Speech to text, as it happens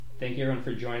Thank you everyone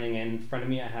for joining in. In front of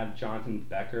me I have Jonathan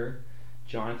Becker.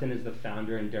 Jonathan is the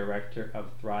founder and director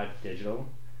of Thrive Digital.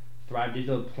 Thrive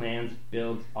Digital plans,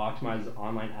 builds, optimizes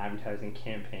online advertising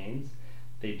campaigns.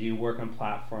 They do work on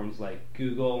platforms like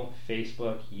Google,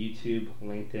 Facebook, YouTube,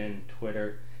 LinkedIn,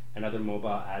 Twitter, and other mobile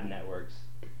ad networks.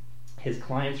 His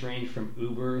clients range from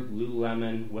Uber,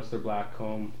 Lululemon, Whistler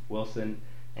Blackcomb, Wilson,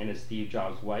 and his Steve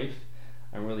Jobs wife.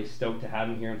 I'm really stoked to have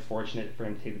him here and fortunate for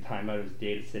him to take the time out of his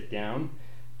day to sit down.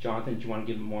 Jonathan, do you want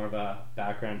to give more of a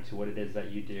background to what it is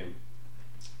that you do?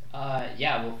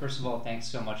 Well, first of all, thanks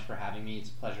so much for having me. It's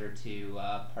a pleasure to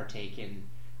partake in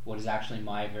what is actually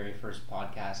my very first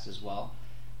podcast as well.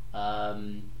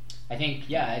 I think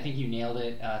you nailed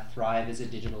it. Thrive is a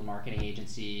digital marketing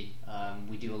agency.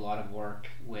 We do a lot of work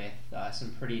with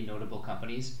some pretty notable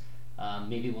companies.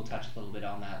 Maybe we'll touch a little bit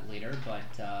on that later,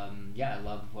 but I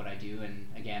love what I do, and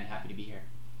again, happy to be here.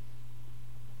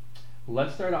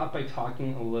 Let's start off by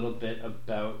talking a little bit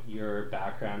about your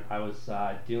background. I was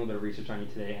doing a bit of research on you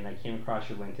today, and I came across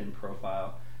your LinkedIn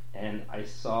profile, and I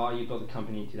saw you built a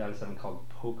company in 2007 called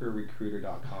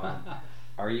PokerRecruiter.com.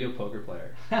 Are you a poker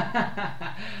player?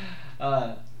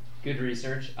 Good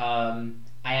research. I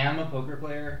am a poker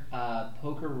player.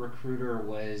 Poker Recruiter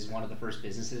was one of the first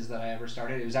businesses that I ever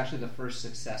started. It was actually the first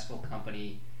successful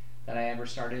company that I ever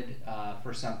started.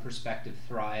 For some perspective,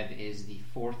 Thrive is the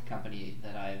fourth company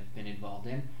that I've been involved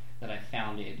in, that I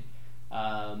founded.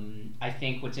 I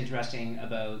think what's interesting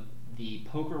about the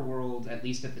poker world, at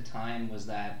least at the time, was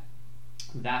that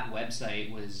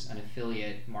website was an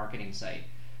affiliate marketing site.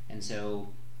 And so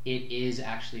it is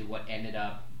actually what ended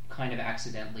up kind of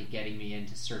accidentally getting me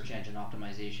into search engine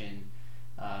optimization,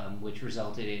 which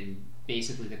resulted in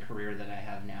basically the career that I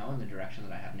have now and the direction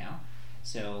that I have now.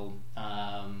 So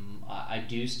I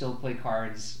do still play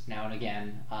cards now and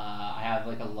again. I have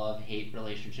like a love-hate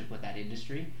relationship with that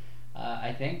industry.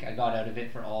 I think I got out of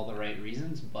it for all the right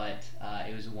reasons, but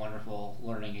it was a wonderful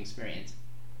learning experience.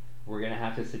 We're going to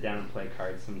have to sit down and play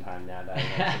cards sometime now.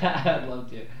 I'd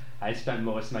love to. I spent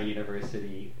most of my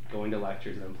university going to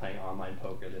lectures and then playing online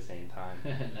poker at the same time.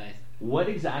 Nice. What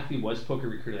exactly was Poker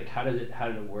Recruiter? Like, how did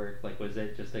it work? Like, was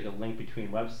it just like a link between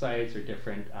websites or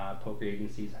different poker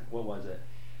agencies? What was it?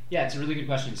 Yeah, it's a really good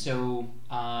question. So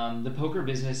the poker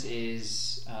business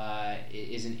is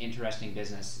an interesting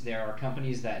business. There are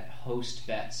companies that host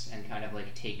bets and kind of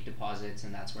like take deposits,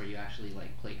 and that's where you actually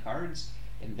like play cards.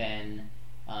 And then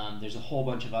there's a whole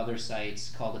bunch of other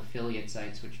sites called affiliate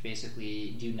sites, which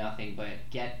basically do nothing but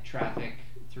get traffic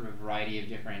through a variety of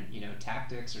different,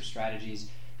 tactics or strategies,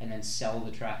 and then sell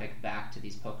the traffic back to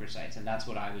these poker sites. And that's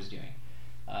what I was doing.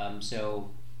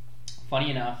 So, funny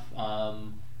enough,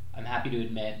 I'm happy to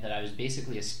admit that I was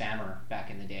basically a spammer back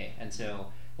in the day. And so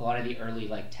a lot of the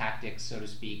early tactics, so to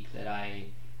speak, that I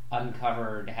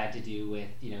uncovered had to do with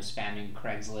spamming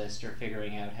Craigslist or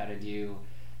figuring out how to do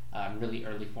really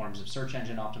early forms of search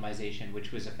engine optimization,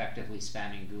 which was effectively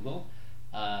spamming Google.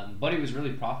 But it was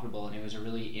really profitable, and it was a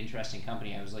really interesting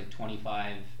company. I was like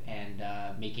 25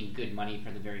 and making good money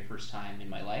for the very first time in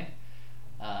my life.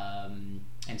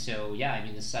 And so,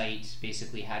 the site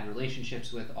basically had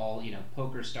relationships with all,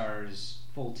 Poker Stars,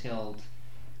 Full Tilt,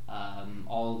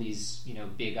 all these,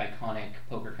 big iconic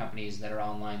poker companies that are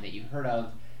online that you heard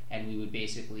of. And we would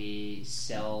basically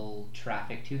sell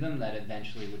traffic to them that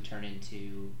eventually would turn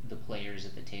into the players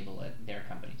at the table at their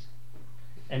companies.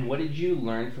 And what did you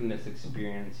learn from this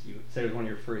experience? You said it was one of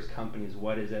your first companies.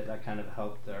 What is it that kind of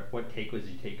helped, or what takeaways did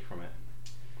you take from it?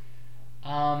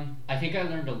 I think I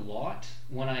learned a lot.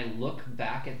 When I look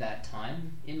back at that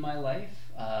time in my life,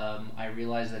 I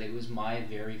realized that it was my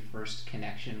very first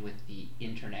connection with the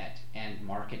internet and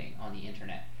marketing on the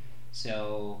internet.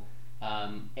 So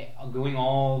going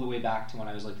all the way back to when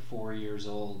I was like 4 years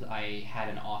old, I had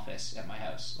an office at my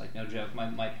house. Like, no joke,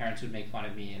 my parents would make fun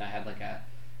of me, and I had like a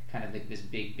kind of like this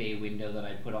big bay window that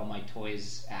I'd put all my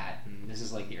toys at, and this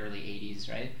is like the early 80s,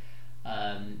 right?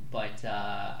 But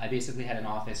I basically had an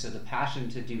office, so the passion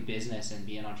to do business and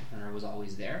be an entrepreneur was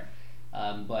always there.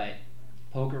 But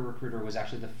Poker Recruiter was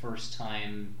actually the first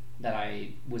time that I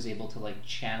was able to like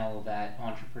channel that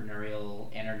entrepreneurial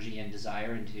energy and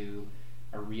desire into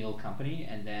a real company,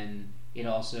 and then it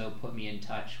also put me in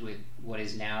touch with what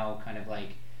is now kind of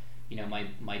like,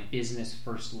 my business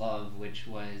first love, which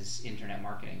was internet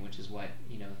marketing, which is what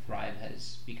Thrive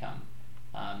has become.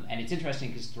 And it's interesting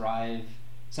because Thrive,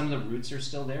 some of the roots are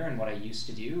still there, and what I used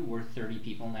to do. We're 30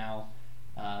 people now.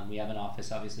 We have an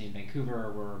office obviously in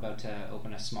Vancouver. We're about to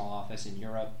open a small office in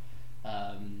Europe.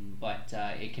 But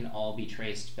it can all be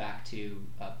traced back to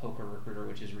Poker Recruiter,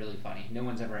 which is really funny. No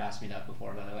one's ever asked me that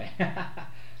before, by the way.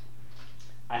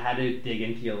 I had to dig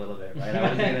into you a little bit, right? I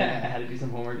had to do some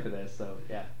homework for this, so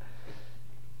yeah.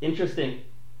 Interesting.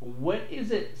 What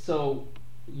is it? So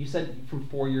you said from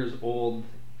 4 years old,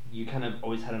 you kind of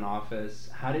always had an office.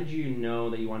 How did you know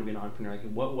that you wanted to be an entrepreneur?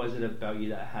 Like, what was it about you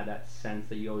that had that sense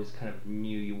that you always kind of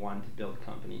knew you wanted to build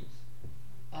companies?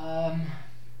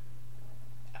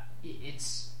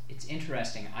 It's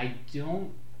interesting. I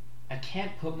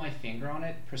can't put my finger on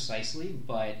it precisely,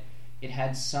 but it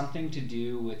had something to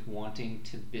do with wanting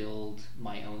to build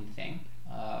my own thing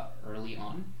early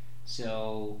on.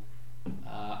 So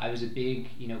I was a big,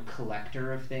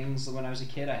 collector of things when I was a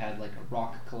kid. I had like a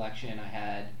rock collection. I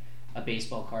had a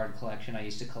baseball card collection. I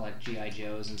used to collect G.I.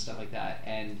 Joes and stuff like that.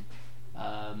 And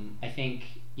I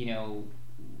think,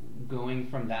 going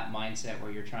from that mindset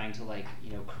where you're trying to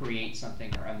create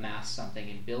something or amass something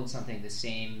and build something,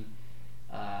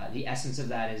 the essence of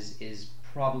that is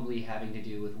probably having to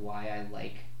do with why I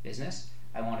like business.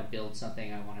 I want to build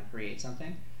something. I want to create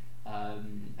something.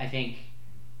 I think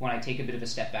when I take a bit of a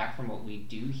step back from what we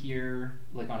do here,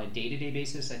 like on a day-to-day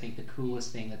basis, I think the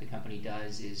coolest thing that the company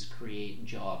does is create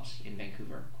jobs in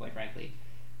Vancouver, quite frankly.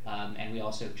 And we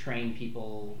also train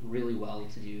people really well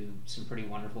to do some pretty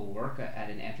wonderful work at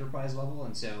an enterprise level.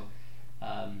 And so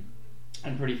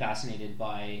I'm pretty fascinated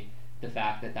by the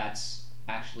fact that that's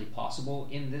actually possible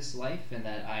in this life, and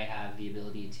that I have the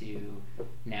ability to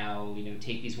now,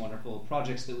 take these wonderful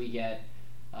projects that we get,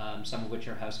 some of which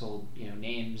are household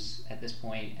names at this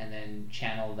point, and then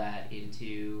channel that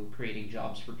into creating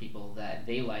jobs for people that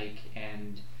they like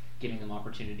and giving them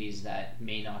opportunities that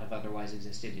may not have otherwise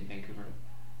existed in Vancouver.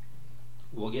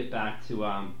 We'll get back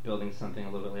to building something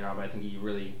a little bit later on, but I think you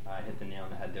really hit the nail on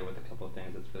the head there with a couple of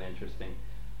things that's really interesting.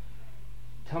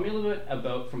 Tell me a little bit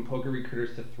about from Poker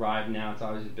Recruiters to Thrive now. It's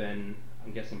always been,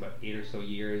 I'm guessing, about 8 or so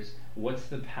years. What's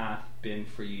the path been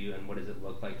for you, and what does it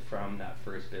look like from that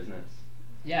first business?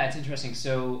 Yeah, it's interesting.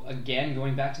 So again,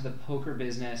 going back to the poker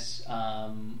business,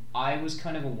 I was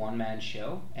kind of a one-man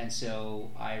show, and so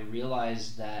I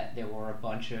realized that there were a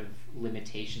bunch of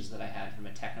limitations that I had from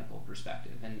a technical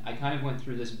perspective, and I kind of went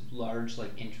through this large,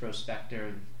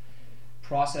 introspective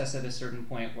process at a certain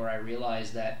point where I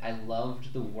realized that I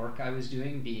loved the work I was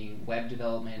doing, being web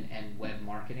development and web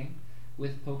marketing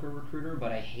with Poker Recruiter,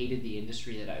 but I hated the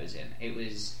industry that I was in.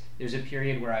 There's a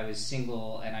period where I was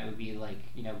single and I would be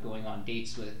going on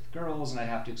dates with girls, and I'd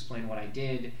have to explain what I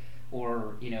did,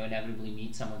 or inevitably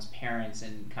meet someone's parents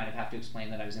and kind of have to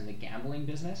explain that I was in the gambling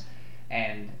business.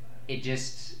 And it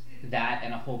just, that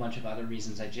and a whole bunch of other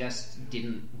reasons, I just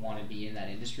didn't want to be in that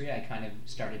industry. I kind of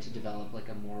started to develop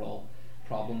a moral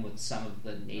problem with some of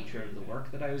the nature of the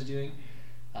work that I was doing.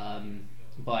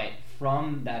 But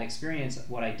from that experience,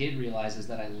 what I did realize is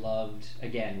that I loved,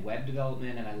 again, web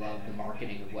development, and I loved the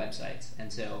marketing of websites.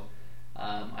 And so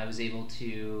I was able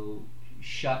to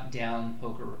shut down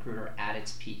Poker Recruiter at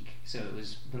its peak. So it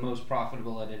was the most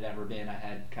profitable it had ever been. I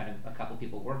had kind of a couple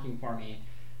people working for me.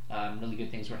 Really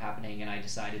good things were happening, and I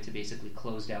decided to basically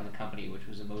close down the company, which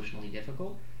was emotionally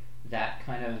difficult. That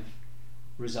kind of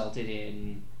resulted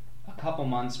in a couple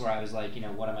months where I was like,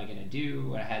 what am I going to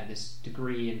do? I had this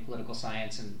degree in political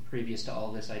science, and previous to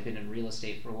all this, I'd been in real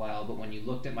estate for a while. But when you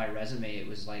looked at my resume, it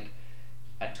was like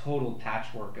a total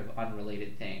patchwork of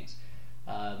unrelated things.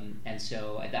 And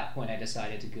so at that point, I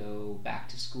decided to go back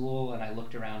to school, and I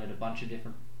looked around at a bunch of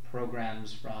different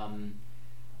programs, from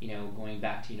going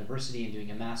back to university and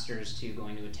doing a master's to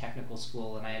going to a technical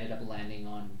school, and I ended up landing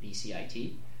on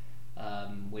BCIT.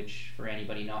 Which, for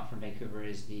anybody not from Vancouver,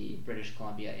 is the British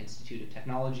Columbia Institute of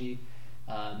Technology.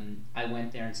 I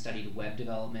went there and studied web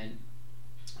development,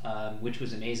 which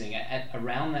was amazing. At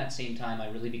around that same time, I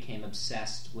really became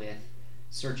obsessed with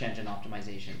search engine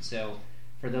optimization. So,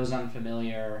 for those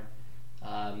unfamiliar,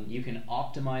 you can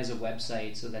optimize a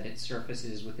website so that it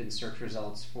surfaces within search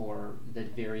results for the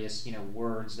various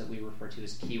words that we refer to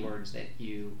as keywords that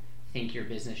you think your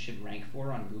business should rank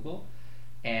for on Google.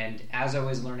 And as I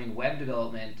was learning web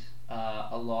development,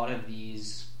 a lot of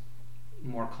these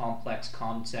more complex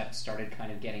concepts started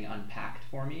kind of getting unpacked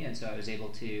for me, and so I was able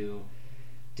to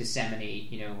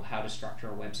disseminate, how to structure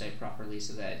a website properly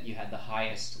so that you had the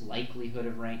highest likelihood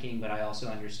of ranking. But I also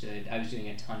understood, I was doing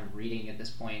a ton of reading at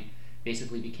this point,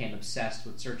 basically became obsessed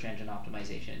with search engine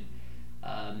optimization.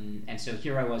 And so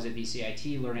here I was at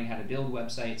BCIT learning how to build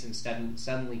websites, and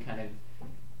suddenly kind of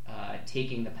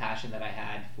taking the passion that I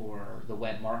had for the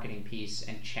web marketing piece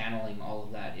and channeling all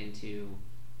of that into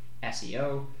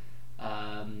SEO.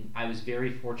 I was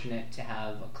very fortunate to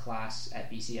have a class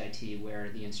at BCIT where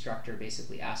the instructor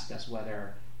basically asked us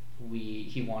whether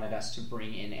he wanted us to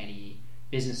bring in any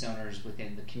business owners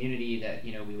within the community that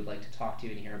we would like to talk to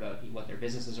and hear about what their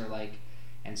businesses are like.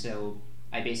 And so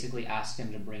I basically asked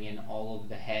him to bring in all of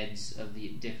the heads of the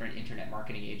different internet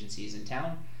marketing agencies in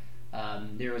town.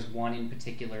 There was one in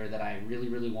particular that I really,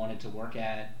 really wanted to work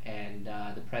at, and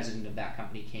the president of that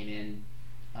company came in,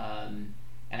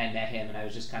 and I met him, and I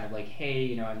was just kind of like, hey,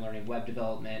 you know, I'm learning web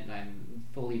development, and I'm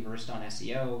fully versed on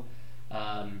SEO.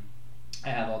 I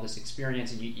have all this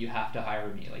experience, and you have to hire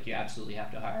me. Like, you absolutely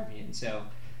have to hire me. And so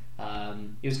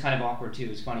it was kind of awkward, too. It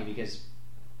was funny because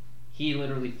he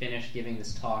literally finished giving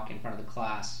this talk in front of the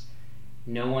class.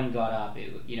 No one got up.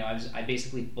 I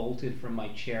basically bolted from my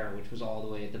chair, which was all the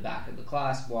way at the back of the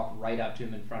class, walked right up to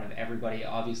him in front of everybody.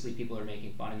 Obviously, people are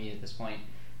making fun of me at this point,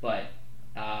 but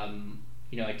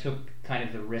I took kind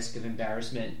of the risk of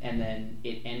embarrassment, and then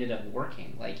it ended up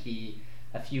working. Like,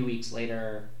 a few weeks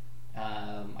later,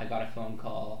 I got a phone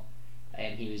call,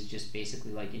 and he was just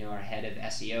basically like, our head of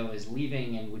SEO is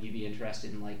leaving, and would you be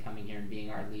interested in like coming here and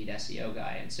being our lead SEO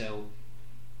guy? And so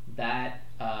that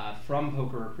from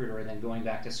Poker Recruiter and then going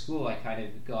back to school, I kind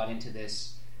of got into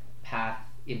this path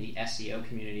in the SEO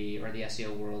community, or the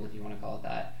SEO world, if you want to call it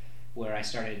that, where I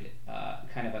started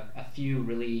kind of a few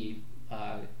really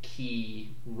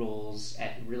key roles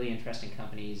at really interesting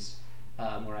companies,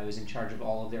 where I was in charge of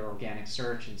all of their organic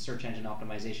search and search engine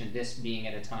optimization. This being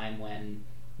at a time when,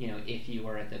 if you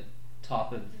were at the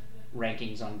top of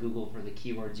rankings on Google for the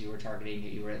keywords you were targeting,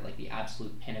 you were at like the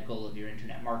absolute pinnacle of your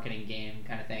internet marketing game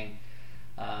kind of thing.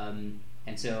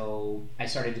 And so I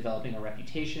started developing a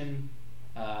reputation,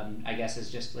 I guess,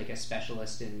 as just like a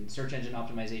specialist in search engine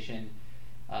optimization.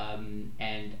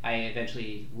 And I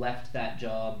eventually left that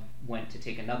job, went to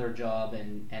take another job,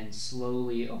 and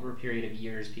slowly over a period of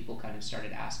years, people kind of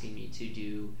started asking me to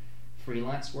do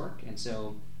freelance work. And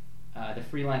so the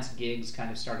freelance gigs kind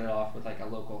of started off with like a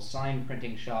local sign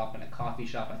printing shop and a coffee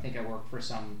shop. I think I worked for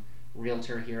some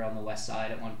realtor here on the west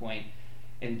side at one point.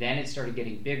 And then it started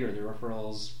getting bigger. The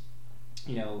referrals,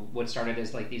 what started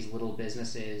as like these little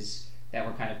businesses that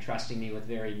were kind of trusting me with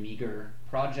very meager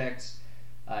projects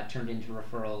turned into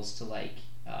referrals to like,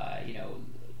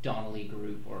 Donnelly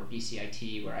Group or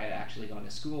BCIT, where I had actually gone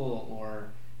to school, or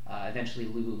eventually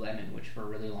Lululemon, which for a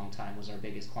really long time was our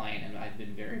biggest client, and I've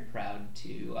been very proud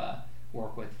to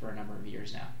work with for a number of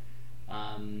years now.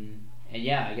 And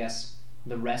yeah, I guess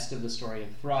the rest of the story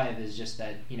of Thrive is just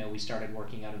that, we started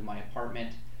working out of my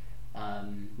apartment.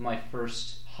 My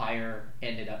first hire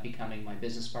ended up becoming my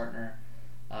business partner,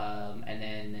 and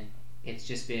then it's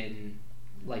just been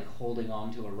like holding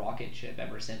on to a rocket ship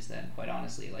ever since then, quite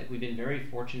honestly. Like, we've been very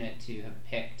fortunate to have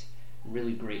picked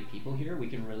really great people here. We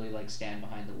can really like stand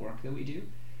behind the work that we do.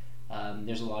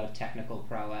 There's a lot of technical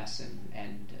prowess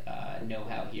and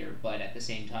know-how here, but at the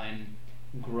same time,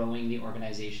 growing the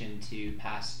organization to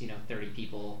past 30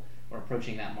 people or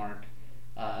approaching that mark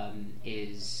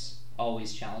is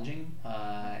always challenging,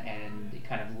 and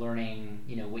kind of learning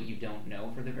what you don't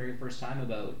know for the very first time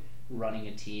about running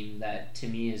a team that to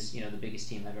me is the biggest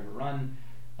team I've ever run,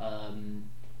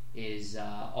 is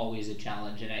always a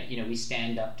challenge. And we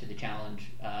stand up to the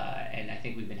challenge, and I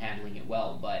think we've been handling it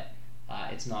well, but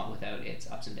it's not without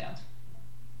its ups and downs.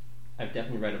 I've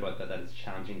definitely read about that it's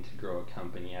challenging to grow a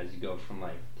company as you go from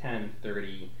like 10,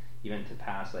 30, even to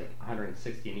past like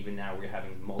 160, and even now we're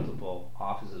having multiple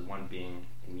offices, one being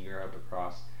in Europe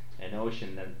across an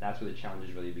ocean. That's where the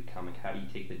challenges really become. Like, how do you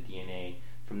take the DNA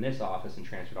from this office and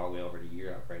transfer it all the way over to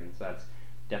Europe, right? And so that's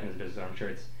definitely the business. I'm sure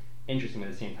it's interesting, but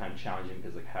at the same time challenging,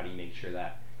 because like, how do you make sure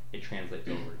that it translates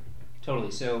over?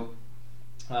 Totally. So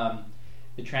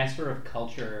the transfer of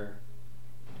culture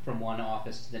from one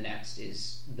office to the next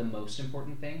is the most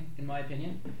important thing, in my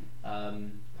opinion.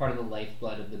 Part of the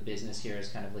lifeblood of the business here is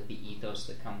kind of like the ethos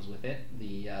that comes with it,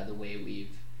 the way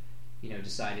we've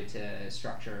decided to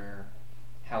structure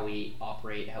how we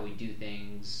operate, how we do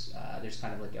things. There's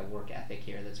kind of like a work ethic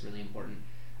here that's really important.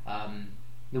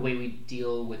 The way we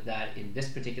deal with that in this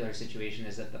particular situation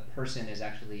is that the person is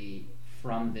actually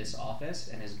from this office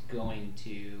and is going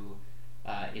to,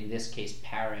 in this case,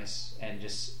 Paris, and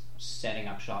just setting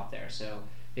up shop there. So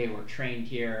they were trained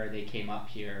here, they came up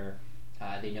here,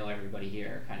 they know everybody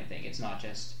here, kind of thing. It's not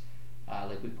just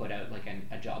like we put out like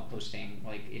a job posting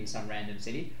like in some random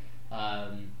city.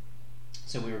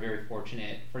 So we were very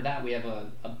fortunate for that. We have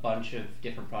a bunch of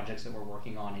different projects that we're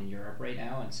working on in Europe right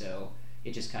now, and so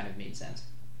it just kind of made sense.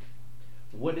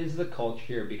 What is the culture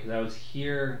here? Because I was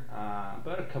here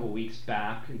about a couple weeks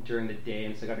back during the day,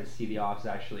 and so I got to see the office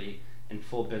actually in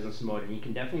full business mode, and you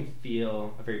can definitely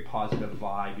feel a very positive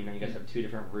vibe. You guys have 2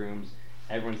 different rooms.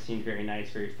 Everyone seems very nice,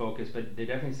 very focused, but there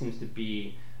definitely seems to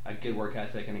be a good work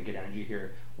ethic and a good energy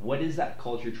here. What is that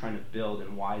culture you're trying to build,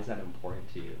 and why is that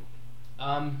important to you?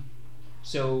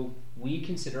 So we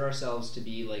consider ourselves to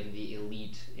be like the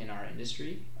elite in our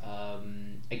industry.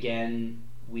 Again,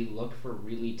 we look for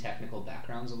really technical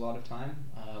backgrounds a lot of time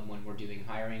when we're doing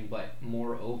hiring, but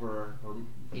moreover, or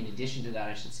in addition to that,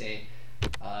 I should say,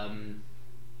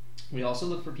 we also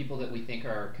look for people that we think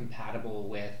are compatible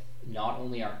with not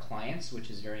only our clients, which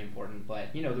is very important,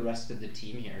 but the rest of the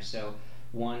team here. So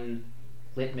one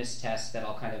litmus test that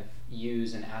I'll kind of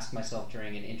use and ask myself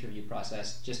during an interview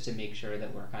process, just to make sure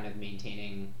that we're kind of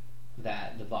maintaining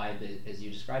the vibe as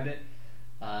you described it,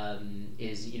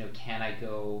 is can I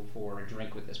go for a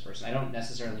drink with this person? I don't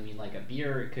necessarily mean like a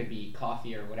beer, it could be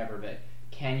coffee or whatever, but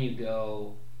can you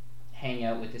go hang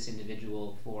out with this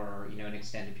individual for an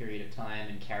extended period of time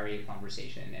and carry a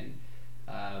conversation, and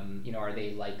are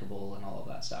they likable and all of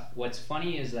that stuff. What's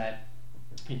funny is that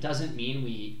it doesn't mean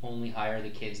we only hire the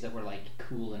kids that were like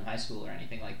cool in high school or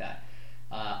anything like that.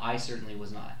 I certainly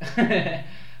was not.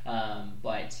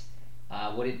 But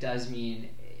what it does mean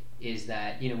is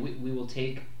that we will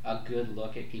take a good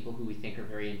look at people who we think are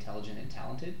very intelligent and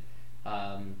talented.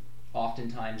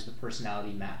 Oftentimes the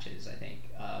personality matches, I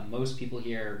think. Most people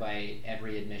here, by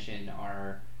every admission,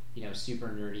 are super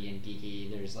nerdy and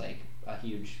geeky. There's like a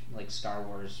huge like Star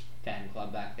Wars fan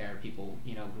club back there. People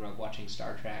grew up watching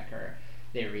Star Trek, or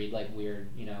they read like weird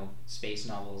space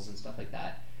novels and stuff like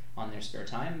that on their spare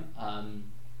time.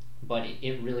 But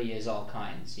it really is all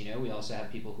kinds. We also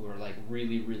have people who are like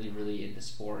really, really, really into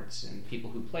sports, and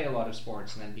people who play a lot of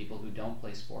sports, and then people who don't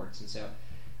play sports. And so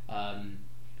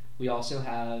we also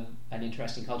have an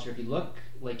interesting culture. If you look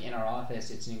like in our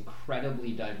office, it's an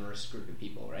incredibly diverse group of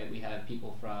people, right? We have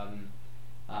people from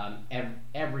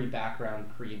every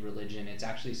background, creed, religion. It's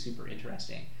actually super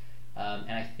interesting.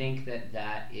 And I think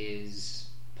that is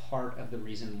part of the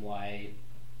reason why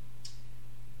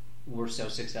we're so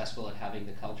successful at having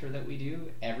the culture that we do.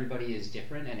 Everybody is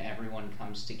different and everyone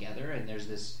comes together, and there's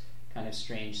this kind of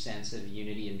strange sense of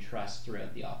unity and trust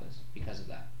throughout the office because of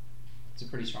that. It's a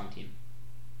pretty strong team.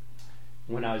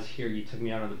 When I was here, you took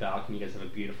me out on the balcony. You guys have a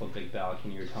beautiful big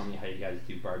balcony. You were telling me how you guys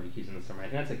do barbecues in the summer. I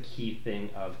think that's a key thing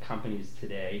of companies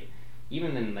today,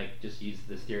 even in like just use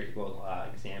the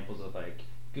stereotypical examples of like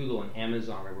Google and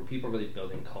Amazon, right, where people are really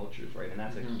building cultures, right? And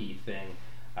that's a key thing.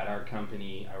 At our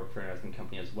company, I work for an investment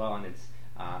company as well, and it's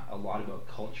a lot about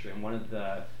culture. And one of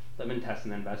the litmus tests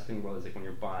in the investing world is like when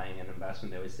you're buying an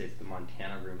investment, they always say it's the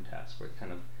Montana room test, where it's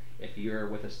kind of if you're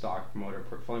with a stock promoter,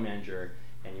 portfolio manager,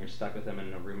 and you're stuck with them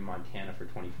in a room in Montana for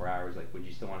 24 hours, like, would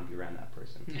you still want to be around that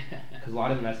person? Because a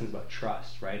lot of investing is about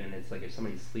trust, right? And it's like if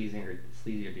somebody's sleazy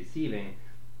or deceiving,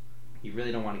 you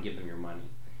really don't want to give them your money.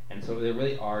 And so there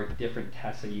really are different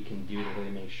tests that you can do to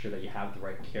really make sure that you have the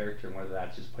right character, and whether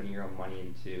that's just putting your own money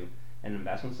into an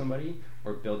investment with somebody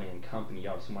or building a company. You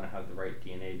obviously want to have the right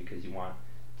DNA because you want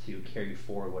to carry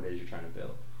forward what it is you're trying to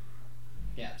build.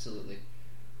 Yeah, absolutely.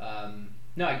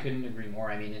 No, I couldn't agree more.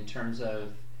 I mean, in terms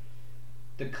of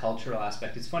the cultural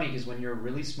aspect, it's funny because when you're a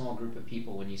really small group of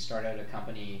people, when you start out a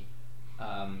company,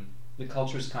 the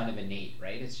culture is kind of innate,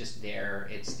 right? It's just there.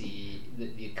 It's the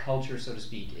culture, so to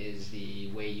speak, is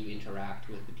the way you interact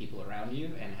with the people around you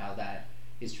and how that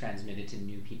is transmitted to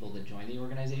new people that join the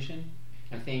organization.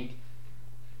 I think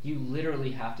you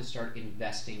literally have to start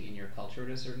investing in your culture at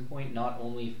a certain point, not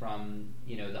only from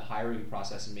the hiring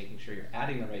process and making sure you're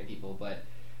adding the right people, but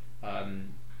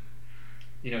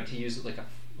to use like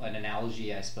an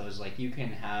analogy, I suppose, like you can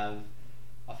have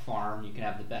a farm, you can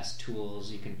have the best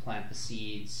tools, you can plant the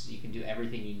seeds, you can do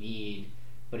everything you need,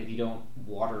 but if you don't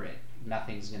water it,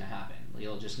 nothing's going to happen.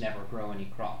 You'll just never grow any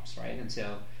crops, right? And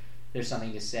so there's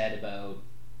something to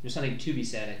be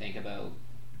said, I think, about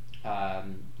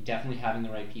definitely having the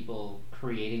right people,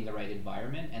 creating the right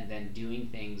environment, and then doing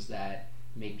things that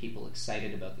make people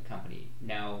excited about the company.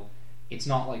 Now, it's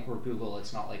not like we're Google,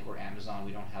 it's not like we're Amazon.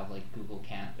 We don't have like Google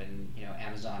Camp, and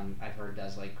Amazon, I've heard,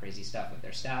 does like crazy stuff with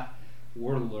their staff.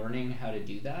 We're learning how to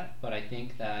do that, but I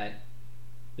think that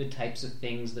the types of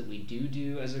things that we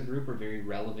do as a group are very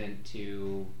relevant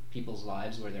to people's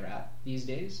lives where they're at these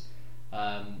days.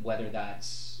 Whether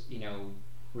that's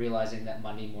realizing that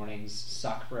Monday mornings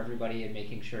suck for everybody and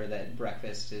making sure that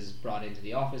breakfast is brought into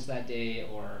the office that day,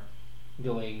 or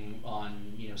going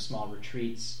on small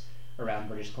retreats around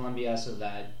British Columbia so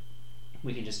that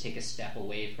we can just take a step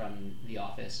away from the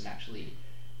office and actually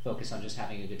focus on just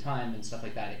having a good time and stuff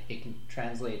like that. It can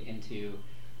translate into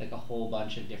like a whole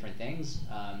bunch of different things.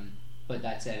 But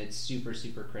that said, it's super,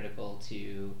 super critical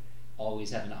to always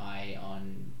have an eye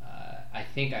on, I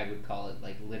think I would call it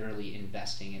like literally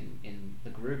investing in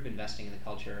the group, investing in the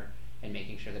culture, and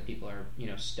making sure that people are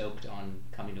stoked on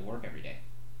coming to work every day.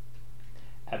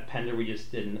 at Pender we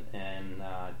just did an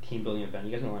team building event.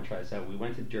 You guys might want to try this out. We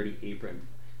went to Dirty Apron.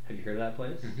 Have you heard of that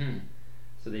place? Mm-hmm.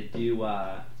 So they do,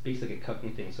 it's basically like a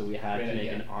cooking thing. So we had to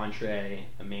make an entree,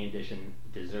 a main dish, and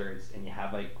desserts, and you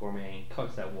have like gourmet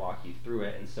cooks that walk you through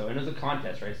it. And it was a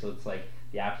contest, right? So it's like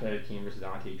the appetizer team versus the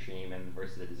entree team and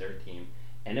versus the dessert team.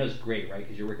 And it was great, right?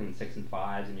 Because you're working in 6 and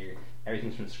 5s and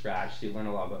everything's from scratch. So you learn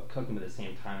a lot about cooking, but at the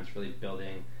same time, it's really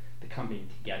building the company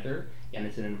together. And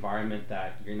it's an environment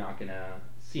that you're not going to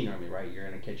see normally, right? You're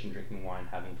in a kitchen drinking wine,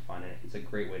 having fun, and it's a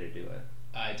great way to do it.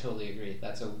 I totally agree.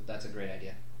 That's a great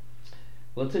idea.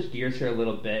 Let's switch gears here a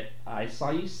little bit. I saw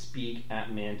you speak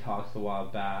at Man Talks a while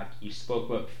back. You spoke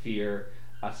about fear,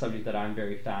 a subject that I'm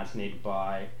very fascinated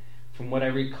by. From what I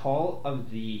recall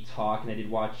of the talk, and I did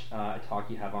watch a talk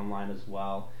you have online as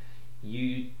well,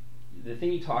 the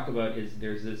thing you talk about is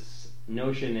there's this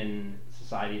notion in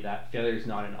society that failure is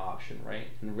not an option, right?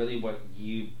 And really what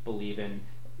you believe in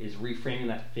is reframing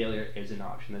that failure is an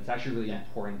option. That's actually really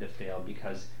important to fail,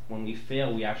 because when we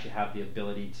fail, we actually have the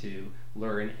ability to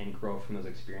learn and grow from those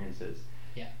experiences.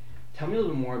 Yeah. Tell me a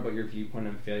little bit more about your viewpoint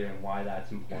on failure and why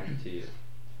that's important to you.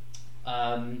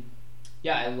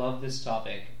 Yeah, I love this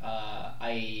topic.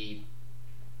 I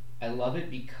love it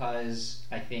because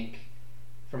I think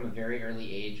from a very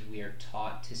early age we are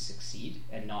taught to succeed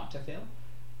and not to fail.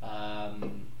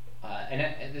 And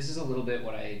this is a little bit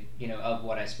what I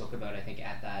spoke about, I think,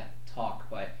 at that talk.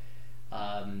 But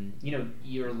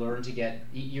you're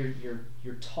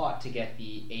taught to get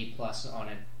the A+ on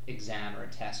an exam or a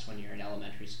test when you're in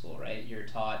elementary school, right? You're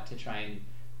taught to try and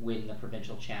win the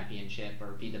provincial championship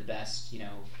or be the best,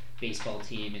 baseball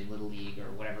team in Little League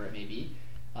or whatever it may be.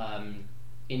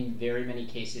 In very many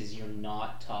cases, you're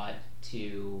not taught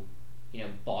to,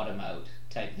 bottom out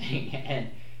type thing.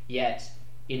 And yet,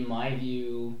 in my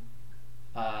view,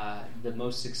 the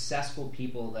most successful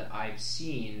people that I've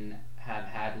seen have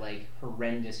had like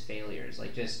horrendous failures,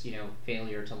 like just,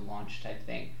 failure to launch type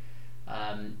thing.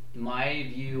 My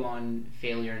view on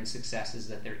failure and success is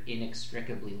that they're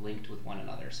inextricably linked with one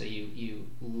another. So you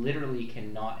literally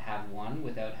cannot have one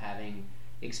without having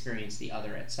experienced the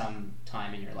other at some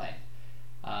time in your life.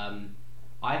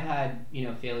 I've had,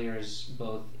 failures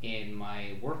both in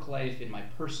my work life, in my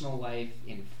personal life,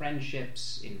 in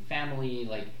friendships, in family,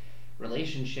 like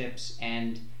relationships,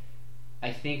 and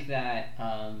I think that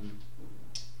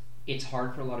it's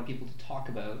hard for a lot of people to talk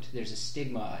about. There's a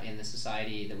stigma in the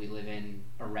society that we live in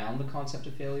around the concept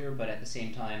of failure, but at the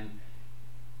same time,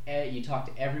 you talk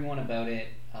to everyone about it,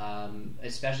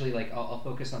 especially like I'll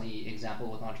focus on the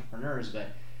example with entrepreneurs, but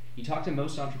you talk to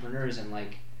most entrepreneurs and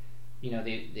like,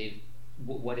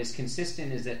 what is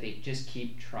consistent is that they just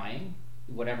keep trying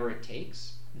whatever it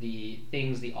takes. The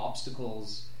things, the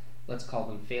obstacles, let's call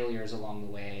them failures along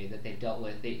the way that they've dealt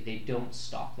with, they don't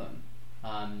stop them.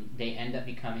 They end up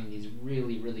becoming these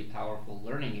really, really powerful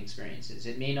learning experiences.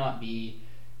 It may not be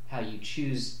how you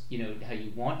choose, how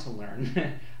you want to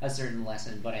learn a certain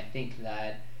lesson, but I think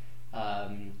that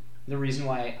the reason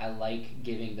why I like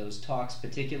giving those talks,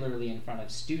 particularly in front of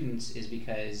students, is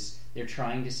because they're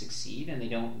trying to succeed and they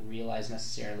don't realize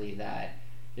necessarily that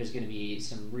there's going to be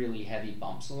some really heavy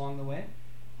bumps along the way.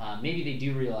 Maybe they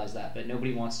do realize that, but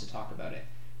nobody wants to talk about it.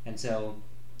 And so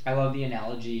I love the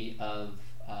analogy of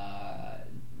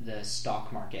the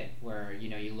stock market, where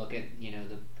you look at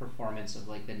the performance of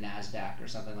like the NASDAQ or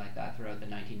something like that throughout the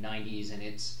 1990s, and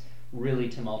it's really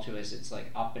tumultuous. It's like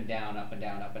up and down, up and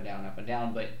down, up and down, up and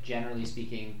down, but generally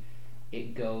speaking,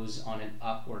 it goes on an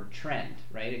upward trend,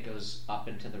 right? It goes up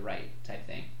and to the right type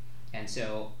thing. And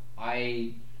so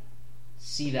I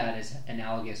see that as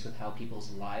analogous with how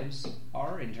people's lives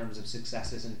are in terms of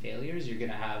successes and failures. You're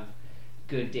going to have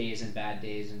good days and bad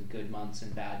days, and good months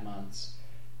and bad months,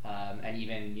 and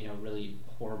even really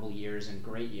horrible years and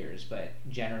great years. But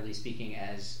generally speaking,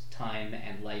 as time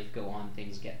and life go on,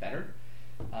 things get better.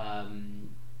 And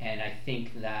I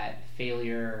think that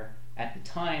failure at the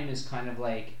time is kind of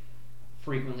like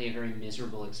frequently a very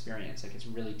miserable experience. Like, it's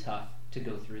really tough to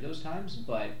go through those times,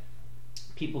 but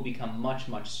people become much,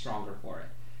 much stronger for it.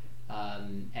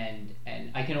 And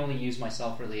I can only use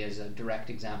myself really as a direct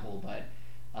example, but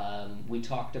we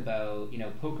talked about,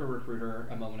 Poker Recruiter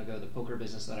a moment ago, the poker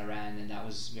business that I ran, and that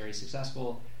was very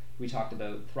successful. We talked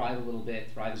about Thrive a little bit.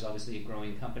 Thrive is obviously a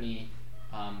growing company,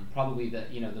 probably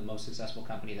the most successful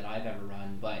company that I've ever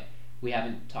run, but we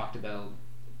haven't talked about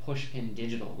Pushpin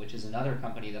Digital, which is another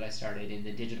company that I started in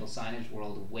the digital signage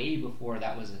world way before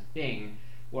that was a thing,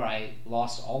 where I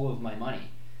lost all of my money.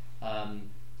 I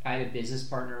had a business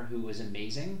partner who was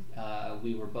amazing.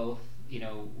 We were both,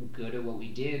 good at what we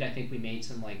did. I think we made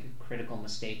some like critical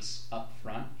mistakes up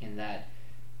front, in that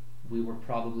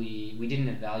we didn't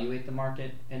evaluate the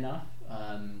market enough.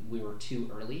 We were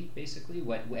too early, basically.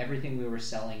 Everything we were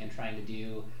selling and trying to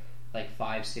do, like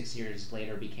 5-6 years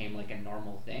later, became like a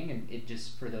normal thing. And it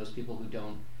just, for those people who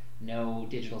don't know,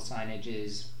 digital signage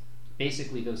is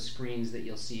basically those screens that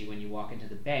you'll see when you walk into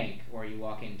the bank or you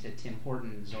walk into Tim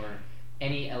Hortons, or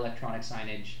any electronic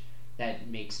signage that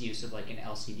makes use of like an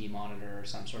LCD monitor or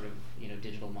some sort of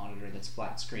digital monitor that's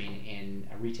flat screen in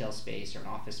a retail space or an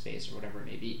office space or whatever it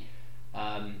may be.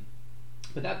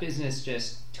 But that business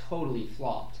just totally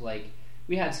flopped. Like,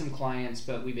 we had some clients,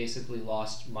 but we basically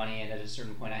lost money, and at a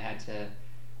certain point I had to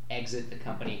exit the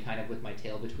company kind of with my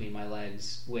tail between my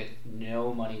legs, with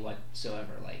no money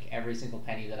whatsoever. Like, every single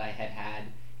penny that I had,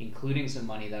 including some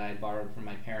money that I had borrowed from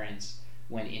my parents,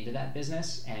 went into that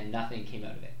business, and nothing came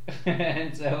out of it.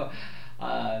 And so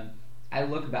I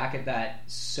look back at that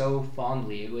so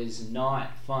fondly. It was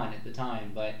not fun at the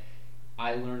time, but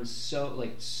I learned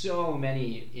so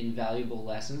many invaluable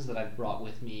lessons that I've brought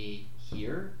with me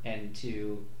here and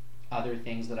to other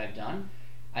things that I've done.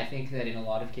 I think that in a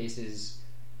lot of cases,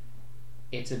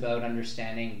 it's about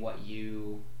understanding what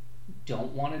you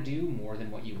don't want to do more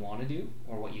than what you want to do,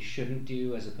 or what you shouldn't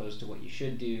do as opposed to what you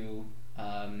should do.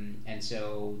 And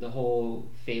so the whole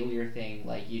failure thing,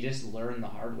 like, you just learn the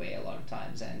hard way a lot of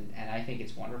times, and I think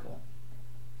it's wonderful.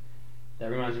 That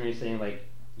reminds me of saying, like,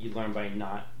 you learn by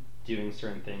not doing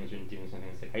certain things and doing some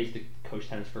things. Like, I used to coach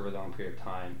tennis for a really long period of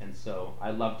time, and so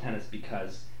I love tennis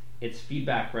because it's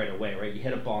feedback right away, right? You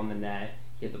hit a ball in the net,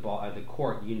 you hit the ball out of the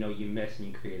court, you miss and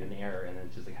you create an error, and then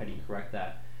it's just like, how do you correct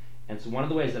that? And so one of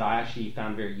the ways that I actually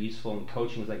found very useful in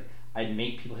coaching was, like, I'd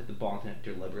make people hit the ball into the net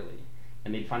deliberately.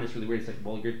 And they'd find this really weird. It's like,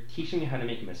 well, you're teaching me how to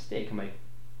make a mistake. I'm like,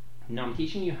 no, I'm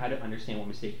teaching you how to understand what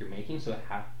mistake you're making, so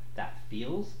how that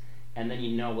feels, and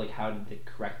then like, how to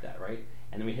correct that, right?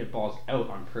 And then we hit balls out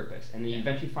on purpose, and then you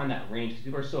eventually find that range, because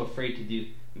people are so afraid to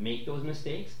make those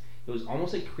mistakes. It was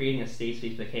almost like creating a safe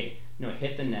space, like, hey, no,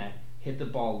 hit the net, hit the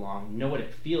ball long, know what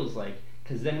it feels like,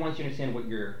 because then once you understand what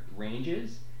your range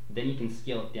is, then you can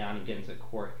scale it down and get into the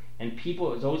court. And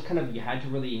people, it was always kind of, you had to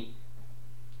really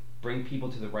bring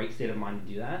people to the right state of mind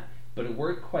to do that, but it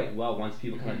worked quite well once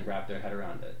people kind of wrap their head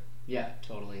around it. Yeah,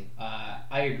 totally.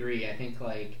 I agree. I think,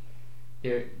 like,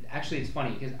 actually, it's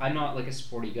funny because I'm not like a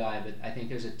sporty guy, but I think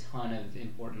there's a ton of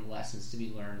important lessons to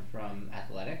be learned from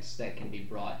athletics that can be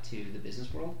brought to the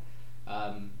business world.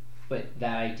 But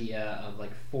that idea of,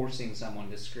 like, forcing someone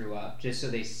to screw up just so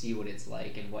they see what it's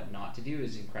like and what not to do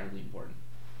is incredibly important.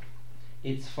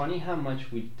 It's funny how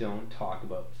much we don't talk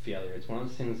about failure. It's one of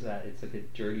those things that it's like a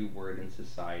dirty word in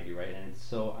society, right?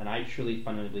 And I truly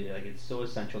fundamentally believe, like, it's so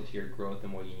essential to your growth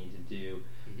and what you need to do,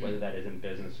 whether that is in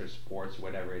business or sports,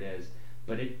 whatever it is.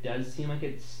 But it does seem like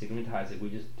it's stigmatized. Like,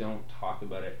 we just don't talk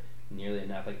about it nearly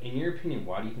enough. Like, in your opinion,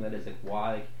 why do you think that is? Like,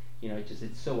 why? Like,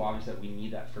 it's so obvious that we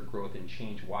need that for growth and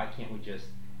change. Why can't we just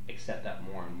accept that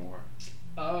more and more?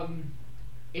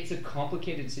 It's a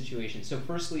complicated situation. So,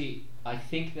 firstly, I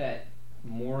think that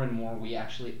more and more we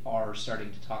actually are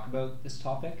starting to talk about this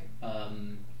topic,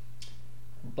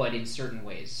 but in certain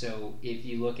ways. So if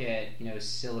you look at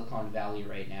Silicon Valley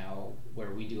right now, where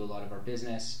we do a lot of our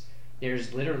business,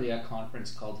 there's literally a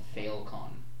conference called FailCon,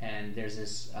 and there's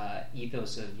this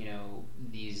ethos of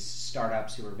these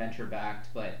startups who are venture backed,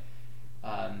 but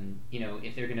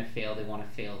if they're going to fail, they want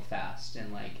to fail fast,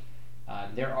 and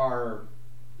there are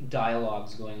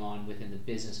dialogues going on within the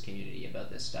business community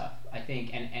about this stuff. I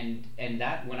think, and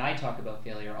that when I talk about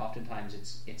failure,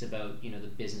 oftentimes it's about the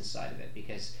business side of it,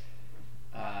 because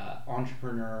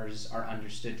entrepreneurs are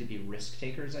understood to be risk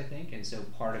takers, I think, and so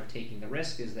part of taking the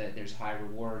risk is that there's high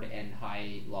reward and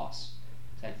high loss,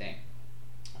 I think.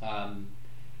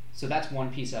 So that's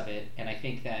one piece of it, and I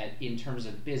think that in terms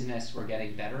of business, we're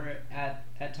getting better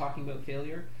at talking about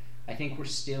failure. I think we're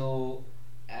still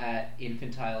at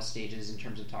infantile stages in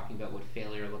terms of talking about what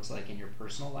failure looks like in your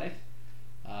personal life.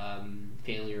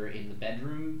 Failure in the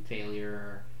bedroom,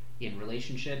 failure in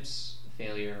relationships,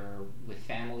 failure with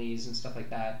families and stuff like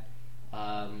that.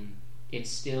 It's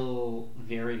still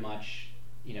very much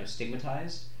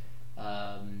stigmatized,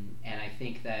 and I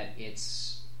think that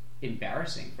it's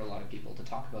embarrassing for a lot of people to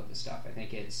talk about this stuff. I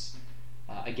think it's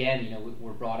again,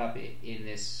 we're brought up in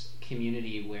this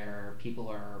community where people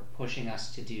are pushing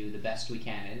us to do the best we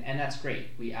can, and that's great.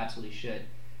 We absolutely should,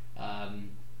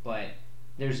 but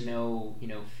there's no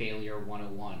failure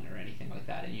 101 or anything like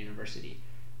that in university.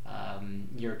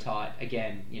 You're taught,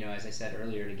 again, as I said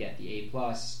earlier, to get the A+,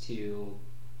 to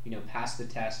pass the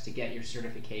test, to get your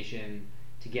certification,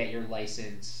 to get your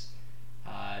license.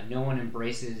 No one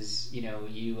embraces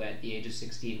you at the age of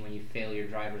 16 when you fail your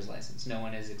driver's license. No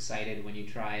one is excited when you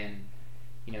try and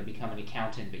become an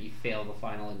accountant, but you fail the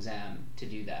final exam to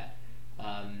do that.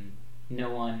 No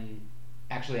one,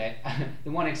 actually,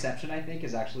 the one exception I think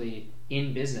is actually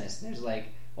in business. There's like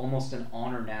almost an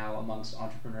honor now amongst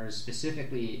entrepreneurs,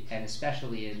 specifically and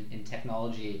especially in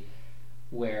technology,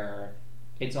 where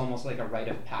it's almost like a rite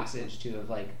of passage to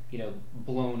have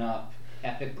blown up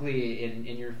epically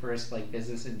in your first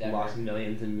business endeavor, lost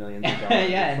millions and millions of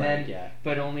dollars.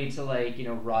 But only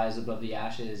to rise above the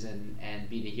ashes and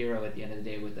be the hero at the end of the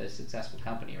day with a successful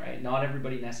company, right? Not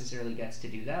everybody necessarily gets to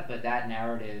do that, but that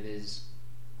narrative is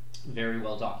very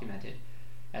well documented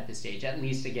at this stage, at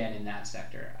least again in that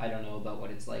sector. I don't know about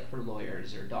what it's like for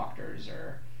lawyers or doctors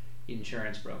or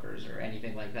insurance brokers or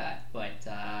anything like that, but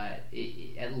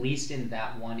at least in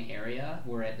that one area,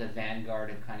 we're at the vanguard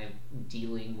of kind of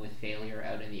dealing with failure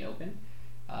out in the open.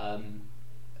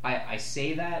 I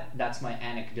say that's my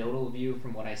anecdotal view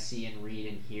from what I see and read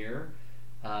and hear,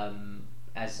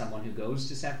 as someone who goes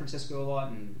to San Francisco a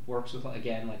lot and works with,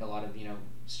 again, a lot of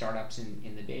startups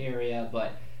in the Bay Area,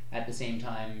 but at the same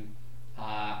time,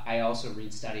 I also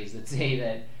read studies that say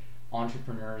that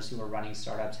entrepreneurs who are running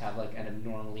startups have an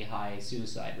abnormally high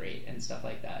suicide rate and stuff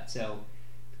like that. So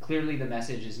clearly the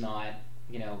message is not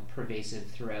pervasive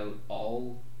throughout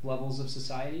all levels of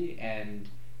society, and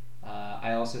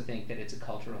I also think that it's a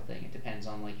cultural thing. It depends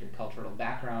on your cultural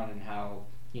background and how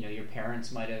your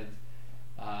parents might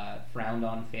have frowned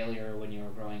on failure when you were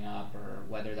growing up, or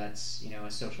whether that's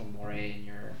a social mores in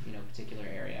your particular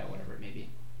area, whatever it may be.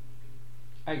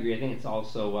 I agree. I think it's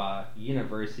also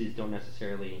universities don't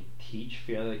necessarily teach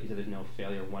failure. Like you said, there's no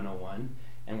failure 101,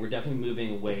 and we're definitely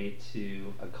moving away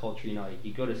to a culture.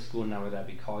 You go to school now, whether that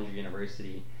be college or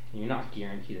university, and you're not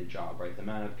guaranteed a job, right? The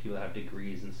amount of people that have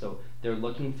degrees, and so they're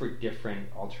looking for different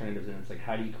alternatives. And it's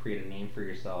how do you create a name for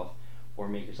yourself or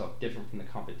make yourself different from the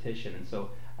competition? And so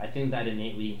I think that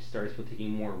innately starts with taking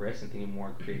more risks and thinking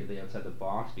more creatively outside the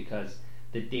box, because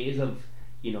the days of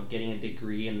getting a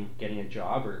degree and getting a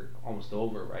job are almost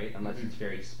over, right? Unless it's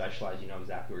very specialized,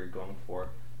 exactly what you're going for.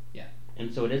 Yeah.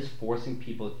 And so it is forcing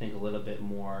people to think a little bit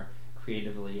more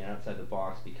creatively and outside the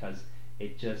box, because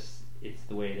it's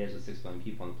the way it is with 6 billion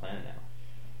people on the planet now.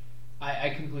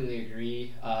 I completely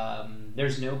agree.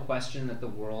 There's no question that the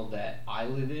world that I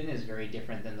live in is very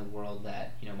different than the world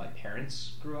that my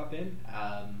parents grew up in.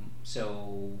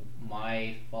 So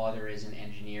my father is an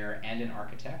engineer and an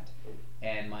architect,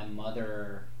 and my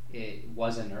mother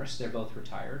was a nurse. They're both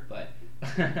retired, but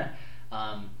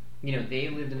they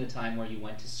lived in a time where you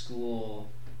went to school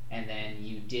and then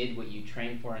you did what you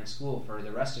trained for in school for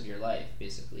the rest of your life,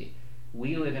 basically.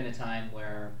 We live in a time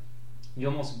where you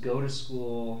almost go to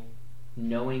school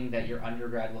knowing that your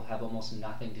undergrad will have almost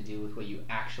nothing to do with what you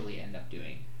actually end up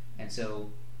doing. And so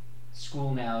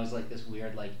school now is this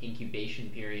weird incubation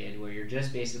period where you're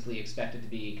just basically expected to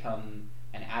become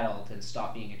an adult and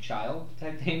stop being a child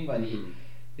type thing by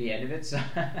the end of it. So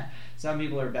some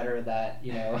people are better at that,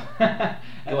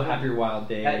 Go have your wild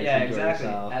days. Yeah, exactly.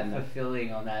 At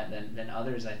fulfilling on that than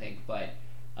others, I think. But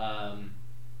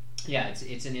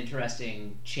it's an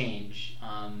interesting change,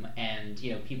 and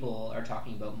people are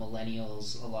talking about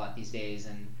millennials a lot these days,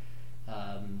 and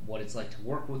what it's like to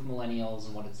work with millennials,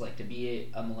 and what it's like to be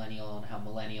a millennial, and how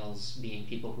millennials, being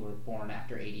people who were born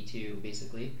after 82,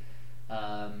 basically,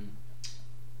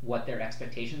 what their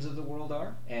expectations of the world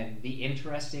are. And the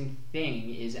interesting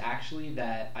thing is actually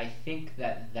that I think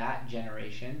that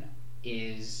generation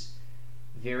is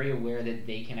very aware that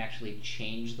they can actually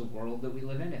change the world that we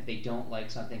live in. If they don't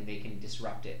like something, they can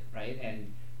disrupt it, right?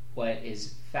 And what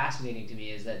is fascinating to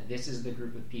me is that this is the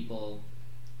group of people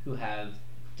who have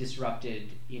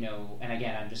disrupted, and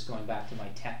again, I'm just going back to my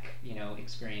tech,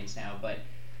 experience now, but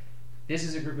this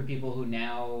is a group of people who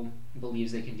now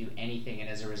believes they can do anything, and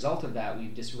as a result of that,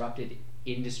 we've disrupted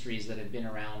industries that have been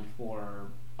around for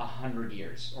 100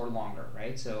 years or longer,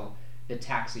 right? So the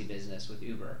taxi business with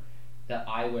Uber, the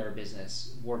eyewear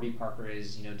business, Warby Parker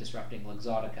is disrupting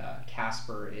Luxottica.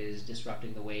 Casper is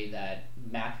disrupting the way that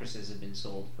mattresses have been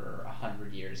sold for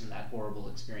 100 years and that horrible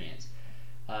experience.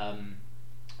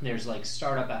 There's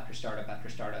startup after startup after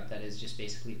startup that is just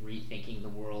basically rethinking the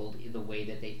world the way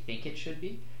that they think it should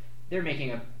be. They're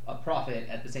making a profit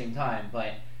at the same time,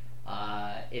 but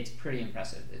it's pretty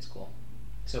impressive. It's cool.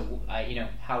 So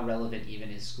how relevant even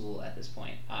is school at this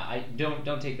point? I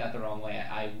don't take that the wrong way.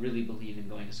 I really believe in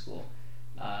going to school.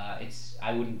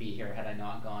 I wouldn't be here had I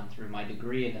not gone through my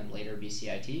degree and then later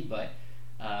BCIT. But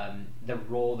the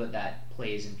role that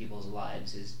plays in people's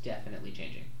lives is definitely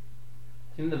changing.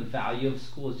 I think the value of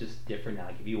school is just different now.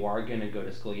 If you are going to go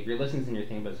to school, if you're listening and you're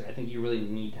thinking about it, I think you really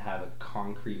need to have a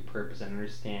concrete purpose and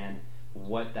understand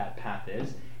what that path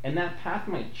is, and that path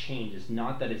might change. It's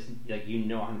not that it's like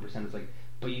 100%. It's like,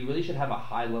 but you really should have a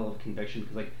high level of conviction,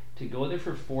 because like to go there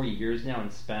for 4 years now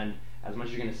and spend as much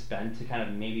as you're going to spend to kind of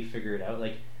maybe figure it out,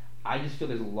 like I just feel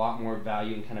there's a lot more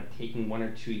value in kind of taking 1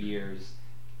 or 2 years,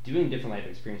 doing different life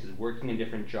experiences, working in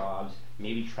different jobs,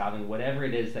 maybe traveling, whatever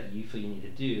it is that you feel you need to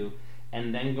do,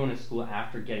 and then going to school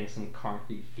after getting some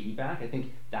concrete feedback. I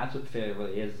think that's what failure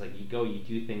really is. Like you go, you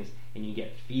do things, and you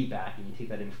get feedback, and you take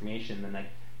that information, and like,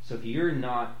 so if you're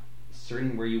not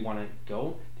certain where you want to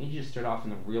go, then you just start off in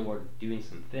the real world doing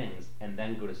some things, and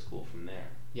then go to school from there.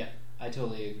 Yeah, I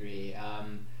totally agree.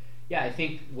 Yeah, I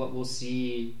think what we'll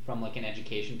see from like an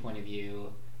education point of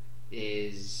view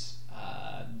is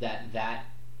that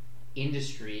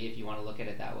industry, if you want to look at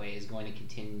it that way, is going to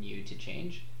continue to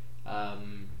change.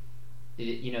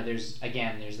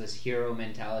 There's this hero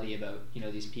mentality about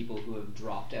these people who have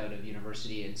dropped out of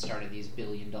university and started these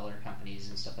billion-dollar companies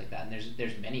and stuff like that, and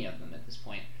there's many of them at this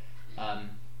point.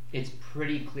 It's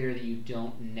pretty clear that you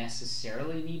don't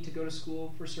necessarily need to go to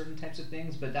school for certain types of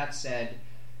things, but that said,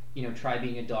 try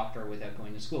being a doctor without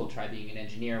going to school, try being an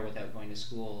engineer without going to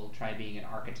school, try being an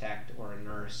architect or a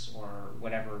nurse or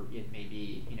whatever it may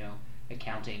be,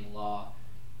 accounting, law,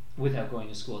 without going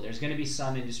to school. There's going to be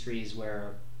some industries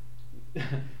where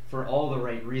for all the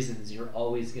right reasons you're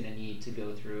always going to need to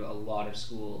go through a lot of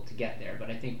school to get there, but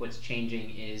I think what's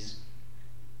changing is,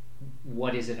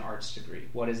 what is an arts degree?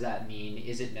 What does that mean?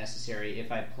 Is it necessary?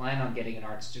 If I plan on getting an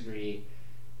arts degree,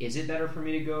 is it better for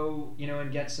me to go,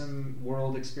 and get some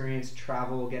world experience,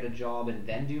 travel, get a job, and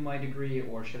then do my degree?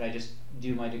 Or should I just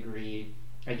do my degree,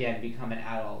 again, become an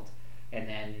adult, and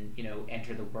then,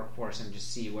 enter the workforce and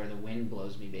just see where the wind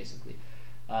blows me, basically?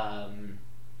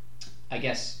 I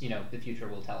guess, the future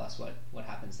will tell us what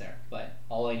happens there. But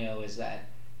all I know is that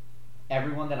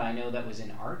everyone that I know that was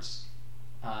in arts,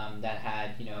 that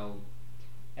had,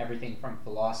 everything from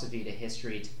philosophy to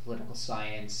history to political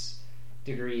science,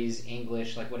 degrees,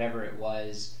 English, like whatever it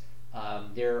was,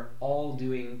 they're all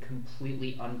doing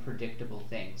completely unpredictable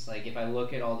things. Like if I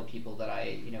look at all the people that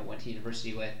I went to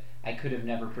university with, I could have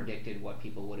never predicted what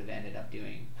people would have ended up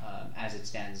doing as it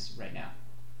stands right now.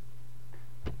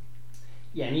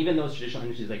 Yeah, and even those traditional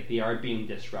industries, like they are being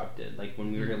disrupted. Like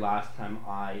when we were here last time,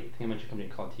 I think I mentioned a company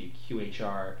called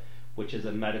QHR, which is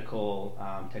a medical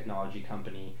technology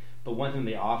company. But one thing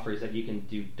they offer is that you can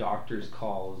do doctor's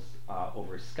calls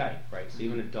over Skype, right? So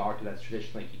even a doctor that's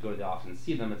traditionally, like you go to the office and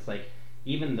see them, it's like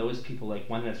even those people, like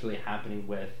one that's really happening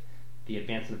with the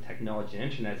advancement of technology and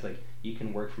internet, it's like you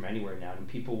can work from anywhere now, and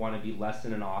people want to be less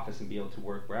in an office and be able to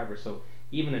work wherever. So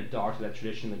even a doctor that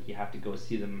traditionally, like you have to go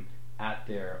see them at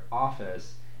their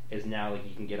office, is now like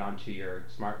you can get onto your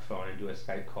smartphone and do a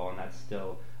Skype call, and that's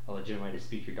still a legitimate way to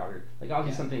speak to your doctor. Like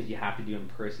obviously some things you have to do in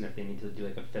person if they need to do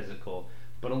like a physical,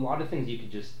 but a lot of things you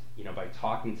could just, by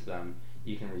talking to them,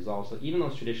 you can resolve. So even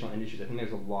those traditional industries, I think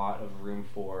there's a lot of room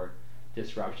for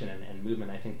disruption and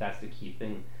movement. I think that's the key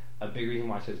thing. A big reason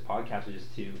why I started this podcast was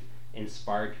just to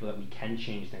inspire people that we can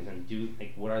change things and do,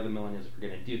 like, what are the millennials we're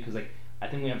going to do? Because, like, I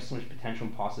think we have so much potential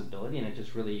and possibility, and it's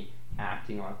just really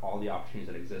acting on all the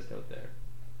opportunities that exist out there.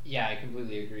 Yeah, I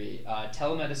completely agree.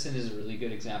 Telemedicine is a really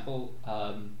good example.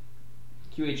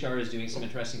 QHR is doing some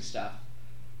interesting stuff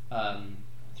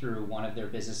through one of their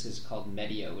businesses called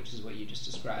Medio, which is what you just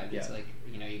described. Yeah. It's like,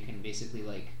 you can basically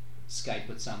like Skype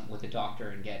with a doctor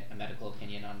and get a medical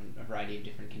opinion on a variety of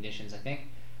different conditions, I think.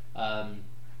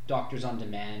 Doctors on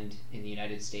Demand in the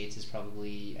United States is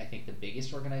probably, I think, the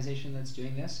biggest organization that's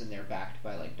doing this, and they're backed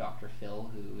by like Dr. Phil,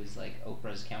 who is like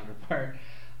Oprah's counterpart.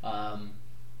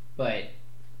 But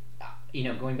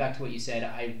going back to what you said,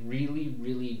 I really,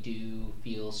 really do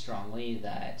feel strongly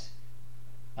that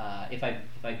if I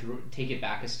take it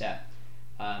back a step,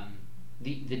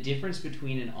 the difference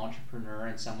between an entrepreneur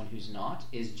and someone who's not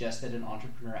is just that an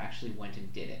entrepreneur actually went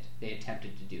and did it. They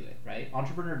attempted to do it, right?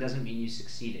 Entrepreneur doesn't mean you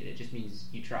succeeded. It just means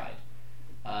you tried.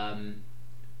 And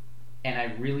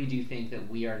I really do think that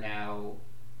we are now,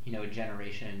 a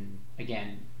generation,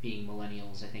 again, being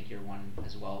millennials, I think you're one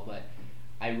as well, but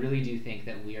I really do think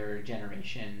that we are a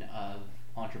generation of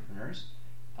entrepreneurs.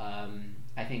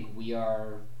 I think we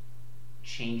are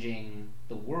changing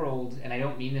the world, and I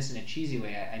don't mean this in a cheesy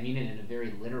way, I mean it in a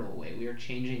very literal way. We are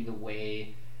changing the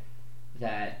way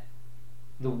that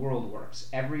the world works.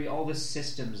 All the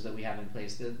systems that we have in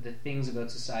place, the things about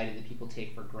society that people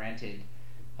take for granted,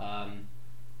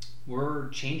 we're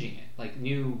changing it. Like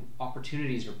new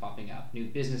opportunities are popping up, new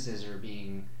businesses are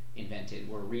being invented.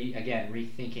 We're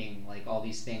rethinking like all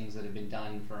these things that have been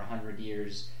done for 100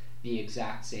 years the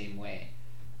exact same way.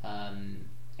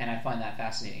 And I find that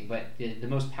fascinating. But the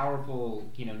most powerful,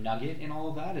 nugget in all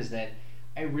of that is that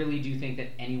I really do think that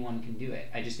anyone can do it.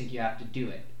 I just think you have to do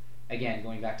it. Again,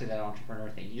 going back to that entrepreneur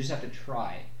thing, you just have to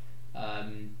try.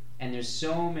 And there's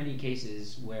so many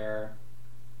cases where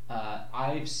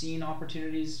I've seen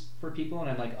opportunities for people, and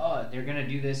I'm like, oh, they're going to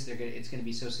do this. It's going to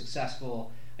be so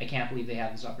successful. I can't believe they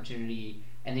have this opportunity,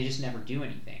 and they just never do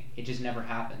anything. It just never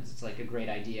happens. It's like a great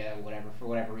idea, whatever. For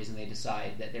whatever reason, they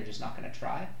decide that they're just not going to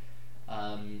try.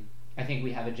 I think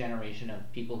we have a generation of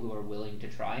people who are willing to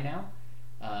try now.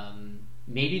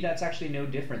 Maybe that's actually no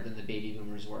different than the baby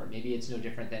boomers were. Maybe it's no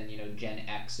different than Gen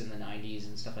X in the 90s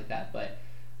and stuff like that. But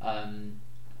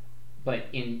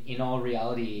in all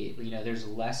reality, there's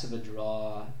less of a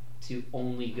draw to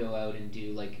only go out and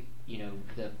do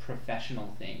the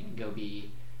professional thing, go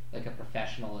be like a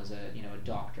professional as a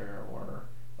doctor or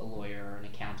a lawyer or an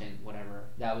accountant, whatever.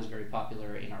 That was very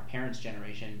popular in our parents'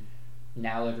 generation.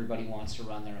 Now everybody wants to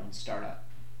run their own startup.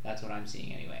 That's what I'm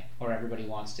seeing anyway. Or everybody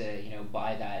wants to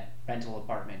buy that rental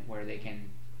apartment where they can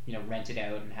rent it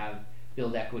out and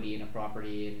build equity in a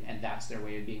property, and that's their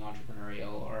way of being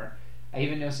entrepreneurial. Or I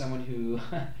even know someone who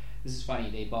this is funny,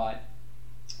 they bought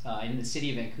in the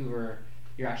city of Vancouver,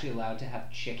 you're actually allowed to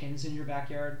have chickens in your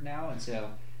backyard now, and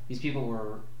so these people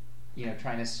were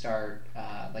trying to start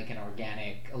like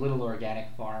a little organic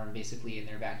farm basically in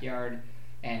their backyard,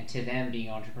 and to them being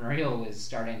entrepreneurial was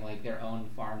starting like their own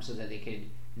farm so that they could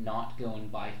not go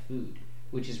and buy food,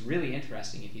 which is really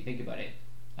interesting if you think about it.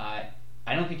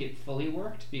 I don't think it fully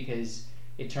worked, because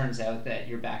it turns out that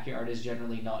your backyard is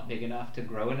generally not big enough to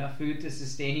grow enough food to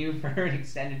sustain you for an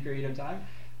extended period of time.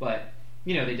 But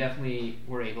they definitely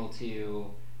were able to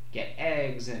get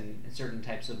eggs and certain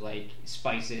types of like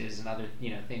spices and other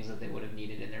things that they would have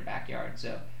needed in their backyard.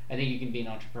 So I think you can be an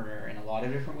entrepreneur in a lot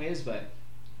of different ways, but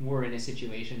we're in a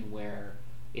situation where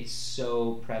it's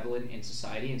so prevalent in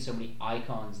society, and so many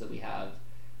icons that we have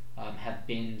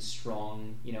been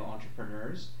strong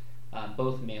entrepreneurs,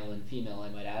 both male and female, I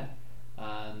might add.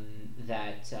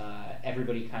 That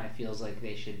everybody kind of feels like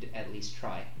they should at least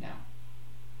try now.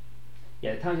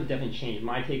 Yeah, the times have definitely changed.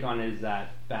 My take on it is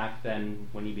that back then,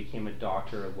 when you became a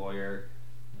doctor or a lawyer,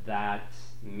 that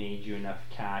made you enough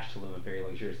cash to live a very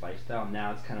luxurious lifestyle.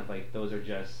 Now it's kind of like those are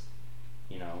just,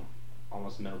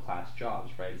 almost middle class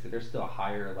jobs, right? So there's still a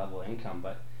higher level income,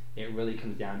 but it really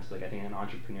comes down to I think an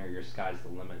entrepreneur, your sky's the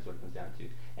limit is what it comes down to.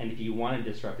 And if you want to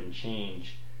disrupt and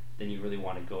change, then you really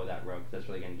want to go that route, because that's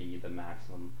really going to give you the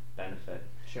maximum benefit.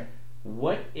 Sure.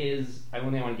 One thing I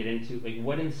want to get into,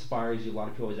 what inspires you? A lot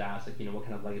of people always ask, what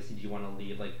kind of legacy do you want to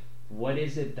leave? What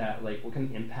is it that, what kind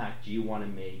of impact do you want to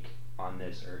make on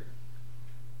this earth?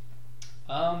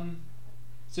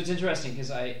 So it's interesting,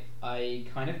 because I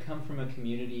kind of come from a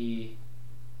community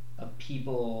of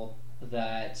people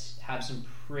that have some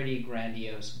pretty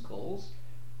grandiose goals.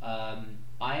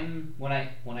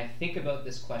 When I think about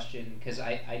this question, because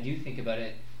I do think about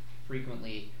it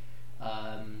frequently,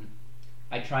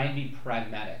 I try and be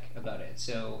pragmatic about it.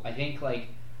 So I think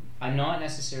I'm not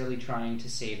necessarily trying to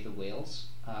save the whales.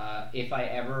 If I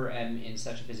ever am in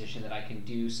such a position that I can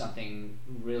do something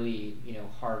really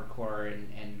hardcore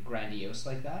and grandiose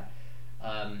like that,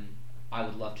 I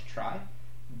would love to try.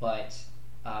 But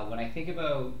when I think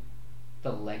about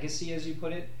the legacy, as you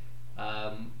put it,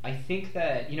 I think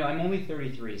that I'm only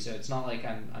 33, so it's not like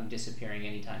I'm disappearing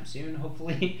anytime soon,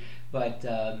 hopefully. But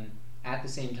at the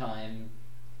same time,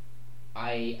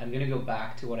 I'm going to go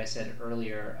back to what I said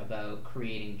earlier about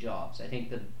creating jobs. I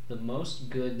think the most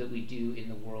good that we do in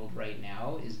the world right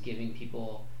now is giving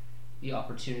people the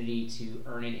opportunity to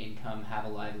earn an income, have a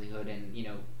livelihood, and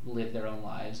live their own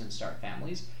lives and start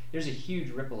families. There's a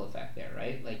huge ripple effect there,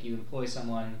 right? Like, you employ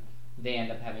someone, they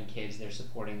end up having kids, they're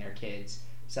supporting their kids.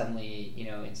 Suddenly,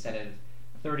 instead of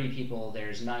 30 people,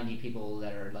 there's 90 people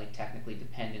that are technically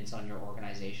dependents on your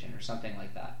organization or something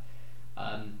like that.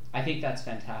 I think that's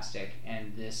fantastic,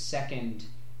 and the second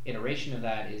iteration of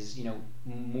that is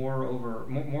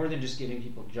more than just giving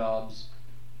people jobs.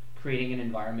 Creating an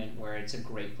environment where it's a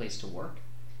great place to work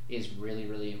is really,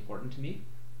 really important to me.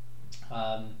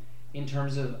 In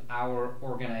terms of our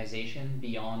organization,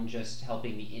 beyond just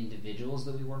helping the individuals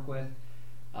that we work with,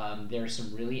 there are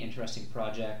some really interesting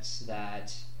projects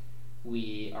that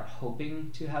we are hoping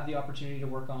to have the opportunity to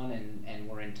work on, and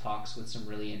we're in talks with some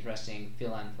really interesting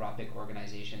philanthropic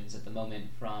organizations at the moment.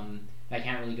 I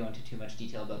can't really go into too much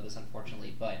detail about this,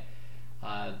 unfortunately, but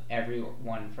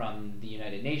everyone from the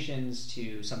United Nations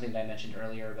to something that I mentioned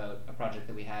earlier about a project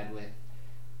that we had with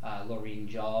Laureen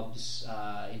Jobs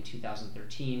in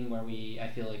 2013, where I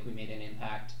feel like we made an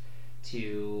impact,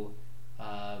 to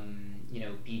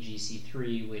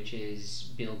BGC3, which is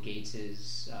Bill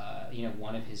Gates's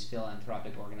one of his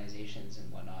philanthropic organizations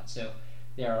and whatnot. So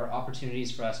there are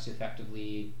opportunities for us to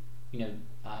effectively,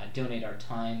 donate our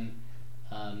time,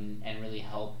 and really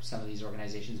help some of these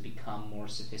organizations become more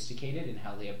sophisticated in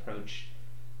how they approach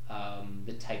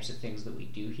the types of things that we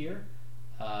do here.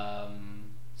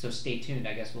 So stay tuned.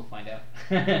 I guess we'll find out.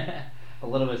 A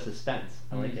little bit of suspense.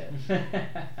 I like it.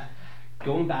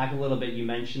 Going back a little bit, you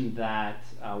mentioned that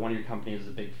one of your companies was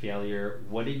a big failure.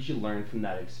 What did you learn from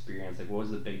that experience? Like, what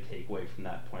was the big takeaway from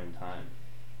that point in time?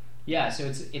 Yeah,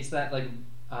 so it's that like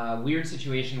weird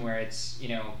situation where it's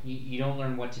you don't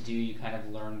learn what to do, you kind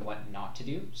of learn what not to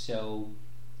do. So,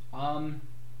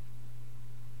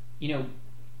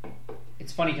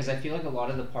 it's funny because I feel like a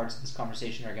lot of the parts of this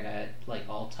conversation are gonna like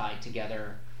all tie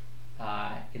together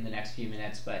in the next few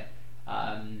minutes. But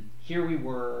here we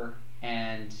were,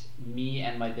 and me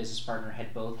and my business partner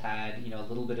had both had a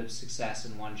little bit of success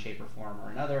in one shape or form or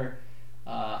another.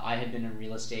 I had been in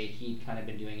real estate. He'd kind of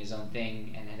been doing his own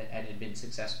thing and had been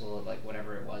successful at like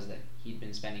whatever it was that he'd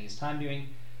been spending his time doing.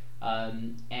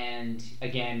 And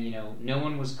again, no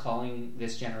one was calling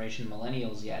this generation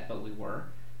millennials yet, but we were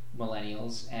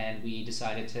millennials, and we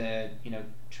decided to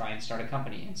try and start a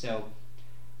company. And so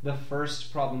the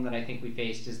first problem that I think we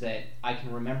faced is that I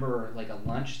can remember like a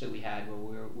lunch that we had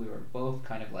where we were both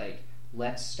kind of like,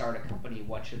 let's start a company,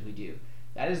 what should we do?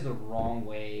 That is the wrong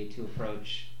way to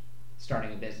approach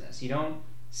starting a business. You don't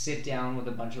sit down with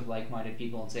a bunch of like-minded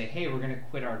people and say, hey, we're going to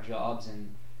quit our jobs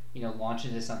and launch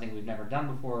into something we've never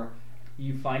done before.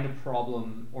 You find a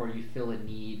problem or you fill a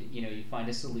need, you find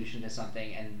a solution to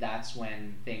something, and that's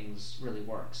when things really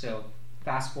work. So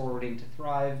fast forwarding to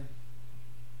Thrive,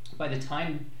 by the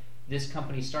time this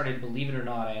company started, believe it or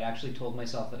not, I had actually told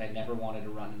myself that I never wanted to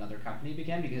run another company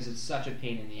again because it's such a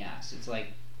pain in the ass. It's like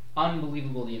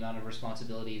unbelievable the amount of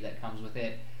responsibility that comes with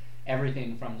it.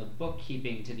 Everything from the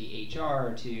bookkeeping to the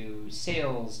HR to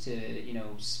sales to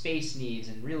space needs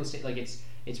and real estate. Like it's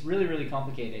really, really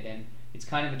complicated, and it's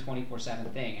kind of a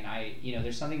 24/7 thing. And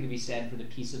there's something to be said for the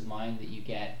peace of mind that you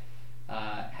get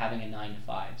having a 9 to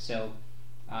 5. So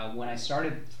when I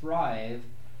started Thrive,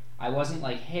 I wasn't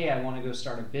like, hey, I want to go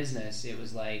start a business. It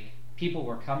was like people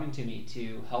were coming to me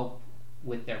to help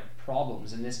with their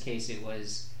problems. In this case, it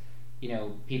was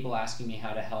people asking me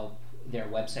how to help their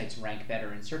websites rank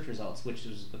better in search results, which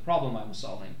was the problem I was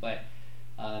solving. But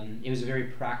it was a very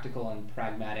practical and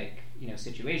pragmatic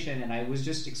situation, and I was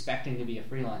just expecting to be a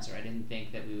freelancer. I didn't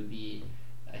think that we would be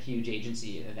a huge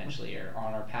agency eventually, or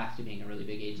on our path to being a really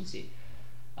big agency.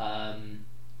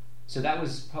 So that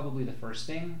was probably the first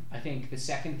thing. I think the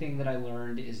second thing that I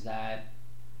learned is that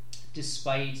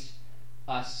despite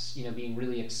us, being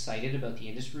really excited about the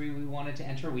industry we wanted to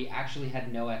enter, we actually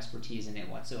had no expertise in it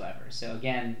whatsoever. So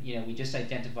again, we just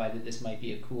identified that this might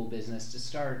be a cool business to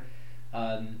start.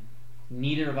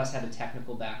 Neither of us had a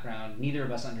technical background. Neither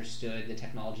of us understood the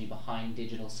technology behind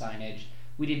digital signage.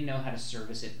 We didn't know how to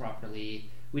service it properly.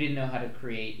 We didn't know how to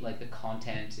create like the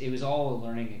content. It was all a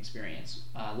learning experience.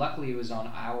 Luckily, it was on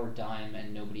our dime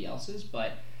and nobody else's,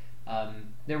 but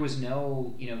there was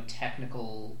no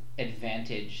technical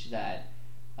advantage that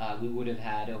we would have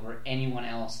had over anyone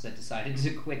else that decided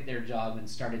to quit their job and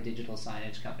start a digital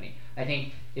signage company. I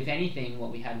think, if anything,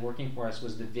 what we had working for us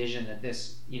was the vision that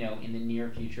this, in the near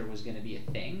future was going to be a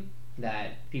thing,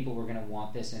 that people were going to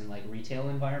want this in like retail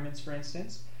environments, for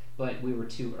instance, but we were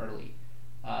too early.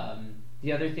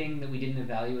 The other thing that we didn't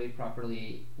evaluate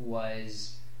properly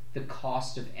was the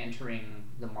cost of entering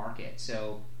the market.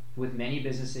 So with many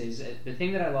businesses, the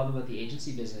thing that I love about the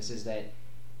agency business is that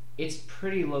it's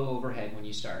pretty low overhead when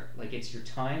you start. Like, it's your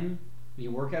time,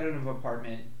 you work out of an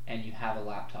apartment, and you have a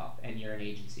laptop, and you're an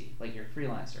agency. Like, you're a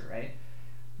freelancer, right?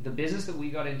 The business that we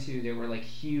got into, there were like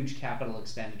huge capital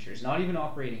expenditures, not even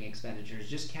operating expenditures,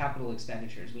 just capital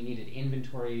expenditures. We needed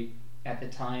inventory. At the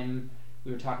time,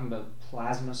 we were talking about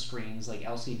plasma screens, like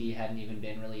LCD hadn't even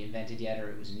been really invented yet, or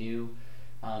it was new.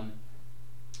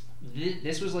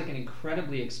 This was like an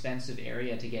incredibly expensive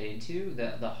area to get into.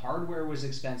 The hardware was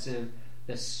expensive.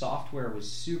 The software was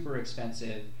super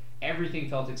expensive. Everything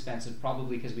felt expensive,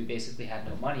 probably because we basically had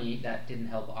no money. That didn't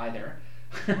help either.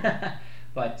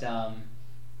 But,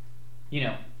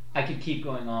 I could keep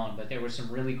going on, but there were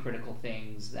some really critical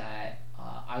things that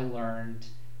I learned,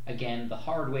 again, the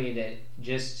hard way, that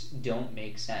just don't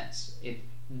make sense.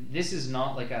 This is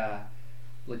not like a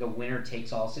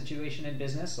winner-takes-all situation in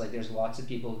business. Like, there's lots of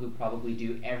people who probably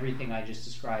do everything I just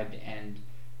described and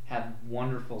have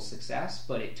wonderful success,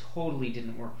 but it totally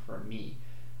didn't work for me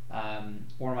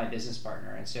or my business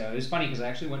partner. And so it was funny because I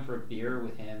actually went for a beer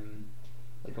with him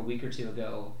like a week or two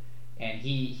ago, and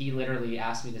he literally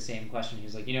asked me the same question. He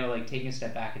was like, taking a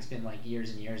step back, it's been like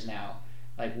years and years now.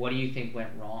 Like, what do you think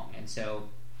went wrong? And so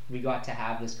we got to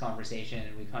have this conversation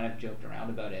and we kind of joked around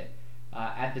about it.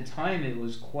 At the time, it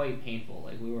was quite painful.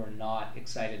 Like, we were not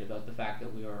excited about the fact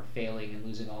that we were failing and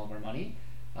losing all of our money.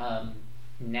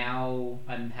 Now,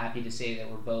 I'm happy to say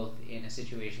that we're both in a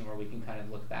situation where we can kind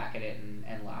of look back at it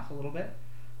and laugh a little bit.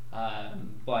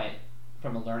 But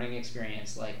from a learning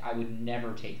experience, like, I would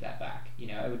never take that back. You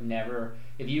know, I would never.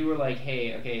 If you were like,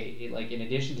 hey, okay, like, in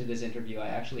addition to this interview, I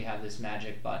actually have this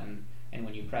magic button, and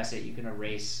when you press it, you can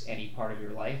erase any part of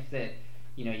your life that,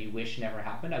 you know, you wish never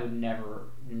happened. I would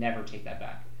never take that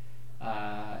back.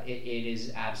 It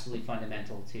is absolutely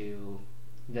fundamental to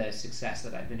the success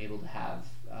that I've been able to have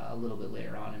a little bit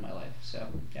later on in my life. So,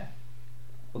 yeah.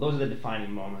 Well, those are the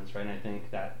defining moments, right? And I think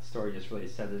that story just really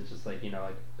says it's just like, you know,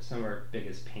 like some of our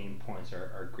biggest pain points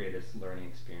are our greatest learning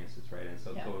experiences, right? And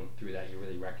so going through that, you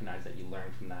really recognize that you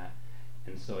learn from that.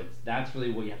 And so that's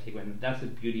really what you have to take away. And that's the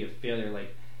beauty of failure.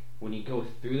 Like, when you go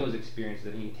through those experiences,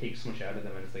 I think you can take so much out of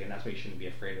them, and it's like, and that's why you shouldn't be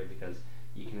afraid of, because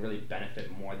you can really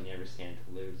benefit more than you ever stand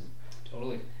to lose.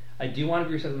 Totally. I do want to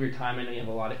be respectful of your time. I know you have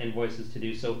a lot of invoices to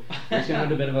do, so we're just going to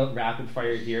do a bit of a rapid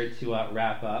fire here to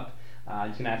wrap up. I'm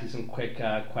just going to ask you some quick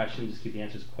questions, just keep the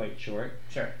answers quite short.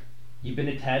 Sure. You've been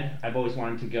to TED. I've always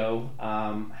wanted to go.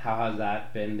 How has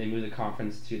that been? They moved the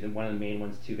conference to one of the main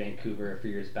ones to Vancouver a few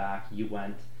years back. You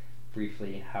went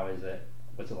briefly. How is it?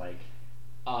 What's it like?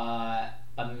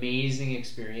 Amazing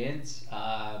experience.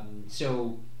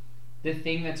 So the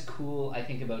thing that's cool, I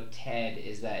think, about TED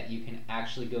is that you can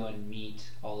actually go and meet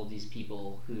all of these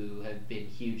people who have been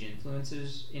huge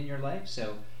influences in your life.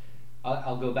 So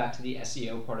I'll go back to the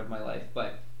SEO part of my life,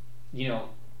 but, you know,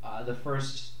 the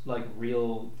first, like,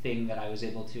 real thing that I was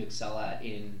able to excel at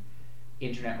in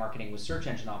internet marketing was search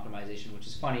engine optimization, which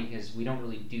is funny because we don't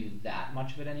really do that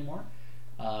much of it anymore.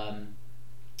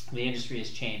 The industry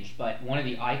has changed, but one of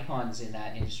the icons in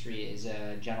that industry is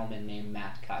a gentleman named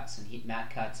Matt Cutts, and Matt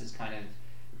Cutts is kind of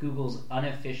Google's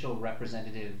unofficial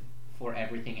representative for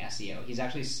everything SEO. He's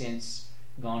actually since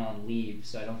gone on leave,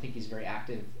 so I don't think he's very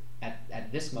active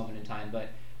at this moment in time, but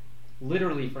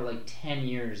literally for like 10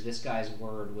 years, this guy's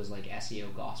word was like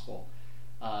SEO gospel.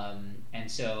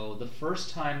 And so the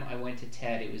first time I went to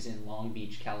TED, it was in Long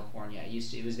Beach, California.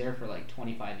 It was there for like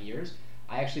 25 years.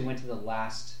 I actually went to the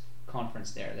last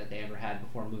conference there that they ever had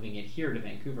before moving it here to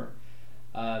Vancouver.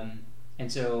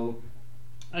 And so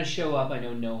I show up, I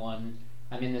know no one.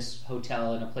 I'm in this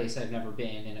hotel in a place I've never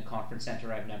been, in a conference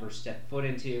center I've never stepped foot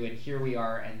into, and here we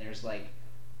are, and there's like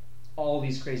all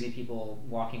these crazy people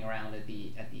walking around at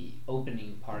the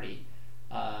opening party.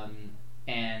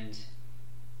 And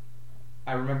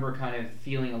I remember kind of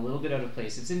feeling a little bit out of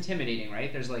place. It's intimidating,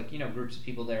 right? There's like, you know, groups of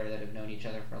people there that have known each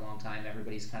other for a long time.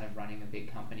 Everybody's kind of running a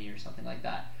big company or something like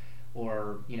that.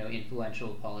 Or, you know,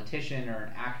 influential politician or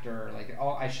an actor. Like,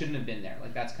 I shouldn't have been there.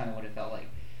 Like, that's kind of what it felt like.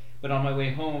 But on my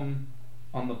way home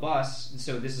on the bus,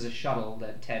 so this is a shuttle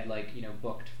that TED, like, you know,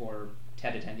 booked for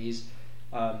TED attendees,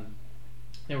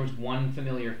 there was one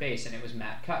familiar face, and it was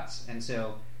Matt Cutts. And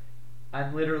so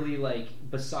I'm literally, like,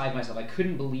 beside myself. I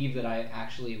couldn't believe that I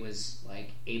actually was,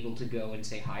 like, able to go and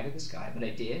say hi to this guy, but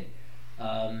I did.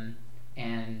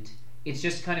 And it's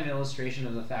just kind of an illustration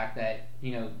of the fact that,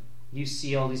 you know, you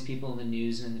see all these people in the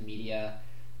news and in the media.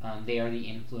 They are the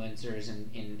influencers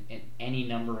in any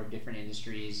number of different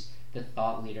industries, the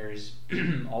thought leaders,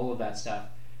 all of that stuff.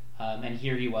 And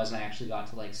here he was, and I actually got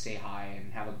to, like, say hi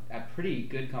and have a pretty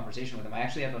good conversation with him. I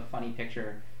actually have a funny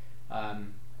picture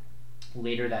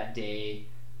later that day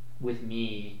with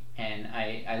me, and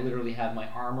I literally have my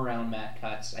arm around Matt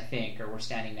Cutts, I think, or we're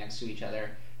standing next to each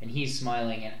other, and he's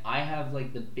smiling, and I have,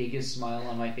 like, the biggest smile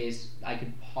on my face I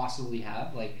could possibly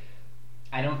have. Like,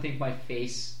 I don't think my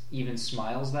face even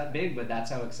smiles that big, but that's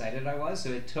how excited I was. So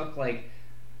it took, like,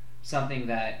 something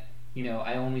that, you know,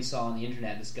 I only saw on the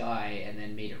internet, this guy, and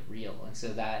then made it real. And so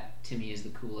that, to me, is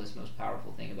the coolest, most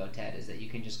powerful thing about TED, is that you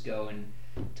can just go and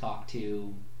talk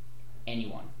to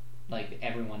anyone. Like,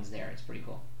 everyone's there. It's pretty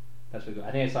cool. That's really cool.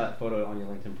 I think I saw that photo on your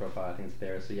LinkedIn profile. I think it's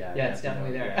there. So yeah. Yeah, it's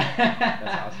definitely there. Yeah.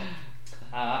 That's awesome.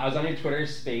 I was on your Twitter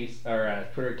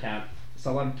account.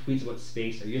 Saw a lot of tweets about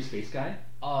space. Are you a space guy?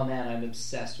 Oh man, I'm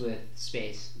obsessed with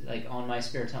space. Like, on my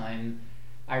spare time,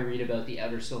 I read about the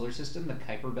outer solar system, the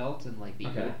Kuiper Belt, and like the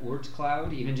Oort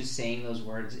cloud. Even just saying those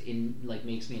words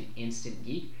makes me an instant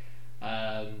geek.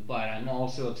 But I'm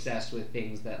also obsessed with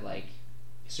things that, like,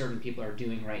 certain people are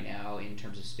doing right now in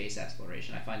terms of space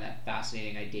exploration. I find that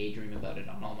fascinating. I daydream about it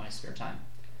on all my spare time.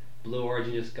 Blue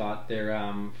Origin just got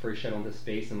their first shuttle into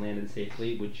space and landed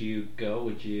safely. Would you go?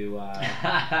 Would you?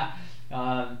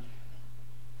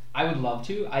 I would love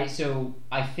to. I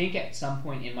think at some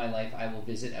point in my life I will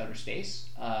visit outer space.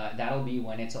 That'll be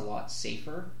when it's a lot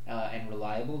safer and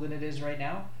reliable than it is right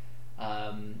now.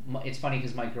 It's funny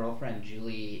because my girlfriend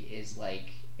Julie is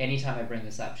like, anytime I bring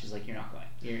this up, she's like, "You're not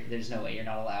going. There's no way. You're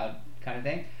not allowed," kind of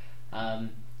thing.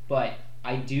 But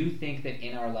I do think that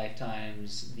in our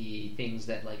lifetimes, the things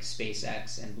that like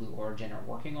SpaceX and Blue Origin are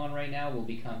working on right now will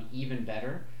become even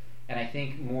better. And I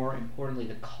think more importantly,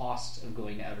 the cost of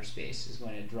going to outer space is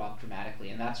going to drop dramatically.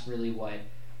 And that's really what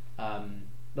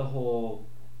the whole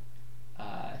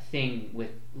thing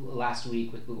with last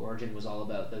week with Blue Origin was all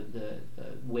about. The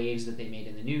waves that they made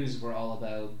in the news were all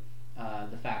about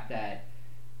the fact that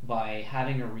by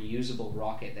having a reusable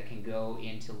rocket that can go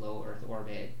into low Earth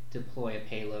orbit, deploy a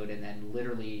payload, and then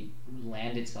literally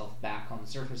land itself back on the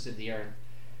surface of the Earth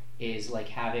is like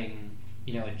having,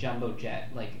 you know, a jumbo jet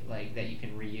like that you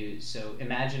can reuse. So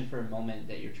imagine for a moment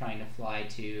that you're trying to fly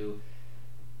to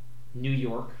New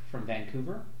York from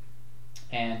Vancouver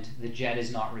and the jet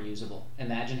is not reusable.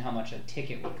 Imagine how much a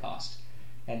ticket would cost.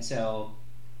 And so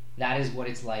that is what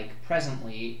it's like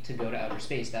presently to go to outer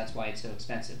space. That's why it's so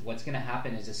expensive. What's going to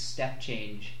happen is a step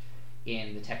change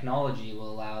in the technology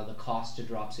will allow the cost to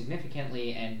drop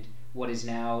significantly, and what is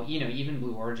now, you know, even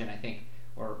Blue Origin, I think,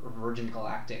 or Virgin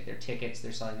Galactic, their tickets,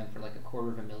 they're selling them for like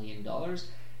 $250,000.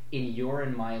 In your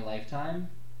and my lifetime,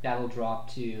 that'll drop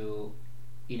to,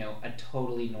 you know, a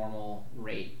totally normal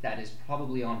rate that is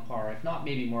probably on par, if not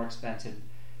maybe more expensive,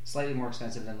 slightly more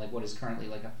expensive than like what is currently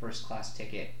like a first class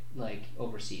ticket like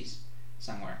overseas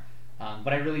somewhere.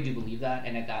 But I really do believe that,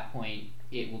 and at that point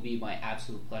it will be my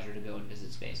absolute pleasure to go and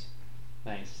visit space.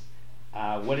 Nice.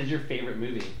 What is your favorite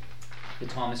movie? The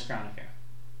Thomas Crown Affair.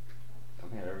 I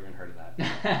don't think I've ever even heard of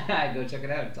that. Go check it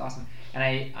out. It's awesome. And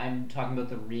I'm talking about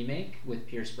the remake with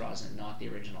Pierce Brosnan, not the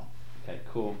original. Okay,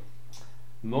 cool.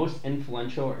 Most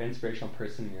influential or inspirational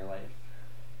person in your life?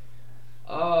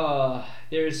 Oh,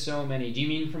 there's so many. Do you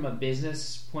mean from a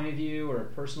business point of view or a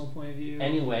personal point of view?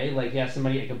 Anyway, like, yeah,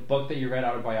 somebody, like a book that you read,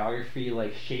 autobiography,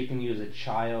 like shaping you as a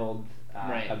child,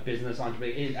 right. A business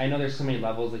entrepreneur. I know there's so many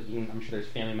levels. Like, I'm sure there's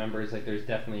family members. Like, there's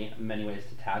definitely many ways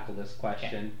to tackle this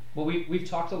question. Okay. Well, we've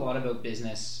talked a lot about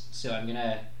business, so I'm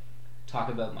gonna talk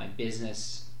about my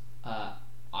business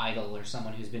idol or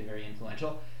someone who's been very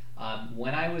influential.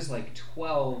 When I was like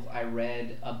 12, I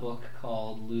read a book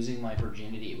called Losing My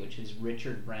Virginity, which is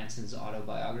Richard Branson's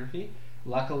autobiography.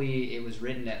 Luckily, it was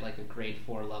written at like a grade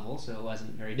 4 level, so it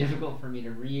wasn't very difficult for me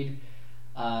to read.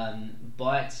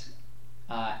 But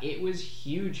it was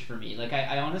huge for me. Like,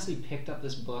 I honestly picked up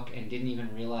this book and didn't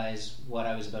even realize what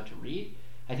I was about to read.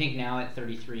 I think now at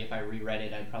 33, if I reread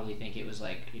it, I'd probably think it was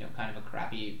like, you know, kind of a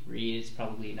crappy read. It's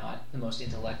probably not the most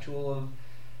intellectual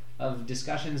of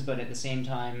discussions, but at the same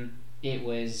time, it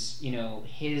was, you know,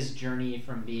 his journey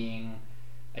from being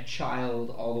a child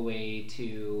all the way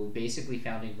to basically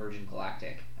founding Virgin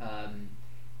Galactic.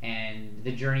 And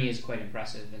the journey is quite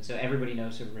impressive. And so everybody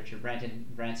knows who Richard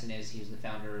Branson is. He was the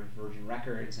founder of Virgin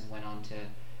Records and went on to,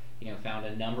 you know, found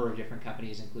a number of different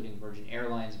companies, including Virgin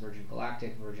Airlines, Virgin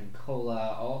Galactic, Virgin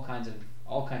Cola, all kinds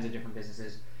of different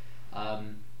businesses.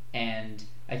 And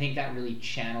I think that really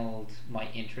channeled my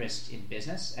interest in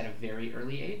business at a very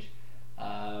early age.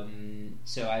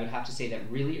 So I would have to say that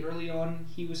really early on,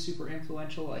 he was super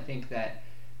influential. I think that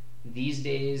these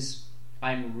days,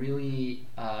 I'm really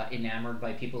enamored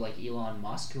by people like Elon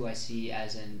Musk, who I see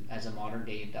as a modern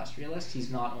day industrialist. He's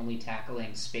not only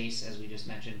tackling space, as we just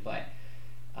mentioned, but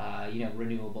you know,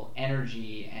 renewable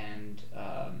energy and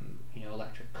you know,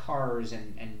 electric cars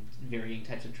and varying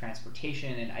types of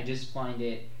transportation. And I just find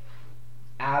it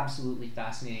absolutely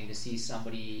fascinating to see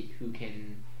somebody who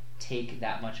can take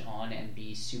that much on and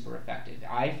be super effective.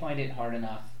 I find it hard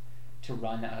enough to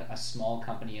run a small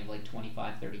company of like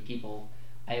 25, 30 people.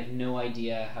 I have no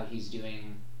idea how he's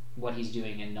doing what he's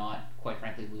doing and not, quite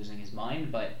frankly, losing his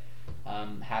mind, but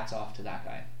hats off to that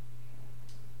guy.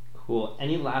 Cool.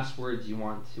 Any last words you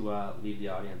want to leave the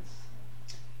audience?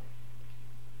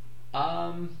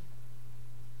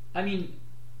 I mean,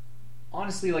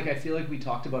 honestly, like, I feel like we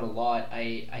talked about a lot.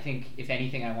 I think, if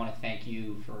anything, I want to thank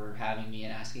you for having me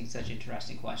and asking such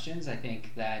interesting questions. I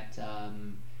think that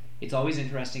it's always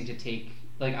interesting to take,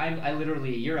 like, I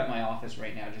literally, you're at my office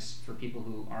right now, just for people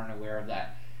who aren't aware of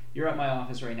that. You're at my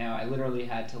office right now. I literally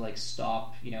had to, like,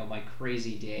 stop, you know, my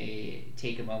crazy day,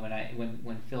 take a moment.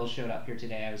 When Phil showed up here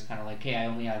today, I was kind of like, hey, I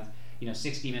only have, you know,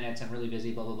 60 minutes. I'm really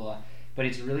busy, blah, blah, blah. But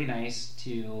it's really nice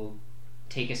to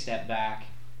take a step back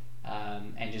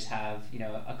and just have, you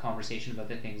know, a conversation about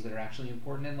the things that are actually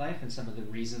important in life and some of the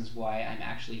reasons why I'm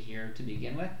actually here to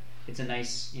begin with. It's a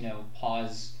nice, you know,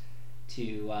 pause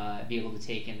to be able to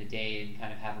take in the day and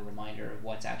kind of have a reminder of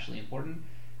what's actually important.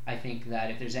 I think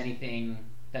that if there's anything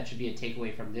that should be a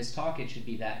takeaway from this talk, it should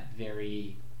be that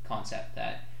very concept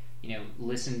that,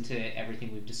 listen to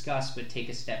everything we've discussed, but take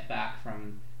a step back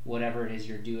from whatever it is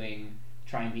you're doing.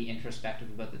 Try and be introspective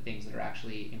about the things that are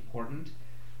actually important,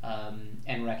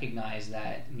 and recognize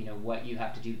that what you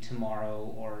have to do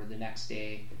tomorrow or the next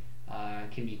day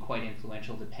can be quite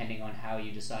influential depending on how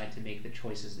you decide to make the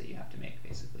choices that you have to make,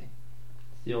 basically.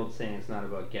 It's the old saying, it's not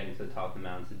about getting to the top of the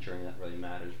mountain, it's the journey that really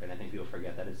matters, right? I think people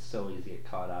forget that. It's so easy to get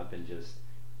caught up and just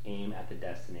aim at the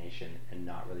destination and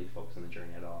not really focus on the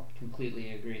journey at all.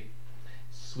 Completely agree.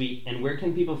 Sweet. And where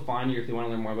can people find you if they want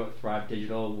to learn more about Thrive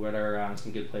Digital? What are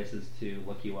some good places to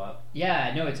look you up?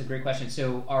 Yeah, no, it's a great question.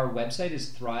 So our website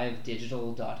is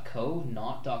thrivedigital.co,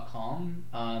 not .com.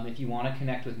 If you want to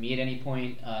connect with me at any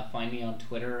point, find me on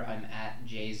Twitter. I'm at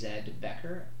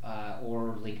JZBecker,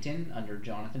 or LinkedIn under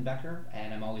Jonathan Becker,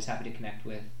 and I'm always happy to connect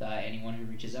with anyone who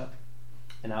reaches out.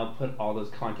 And I'll put all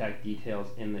those contact details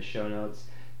in the show notes.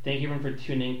 Thank you everyone for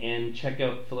tuning in. Check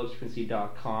out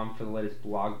phillipsfrequency.com for the latest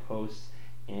blog posts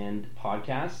and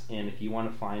podcasts. And if you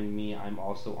want to find me, I'm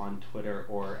also on Twitter,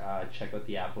 or check out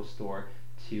the Apple Store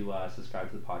to subscribe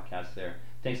to the podcast there.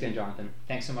 Thanks again, Jonathan.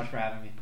 Thanks so much for having me.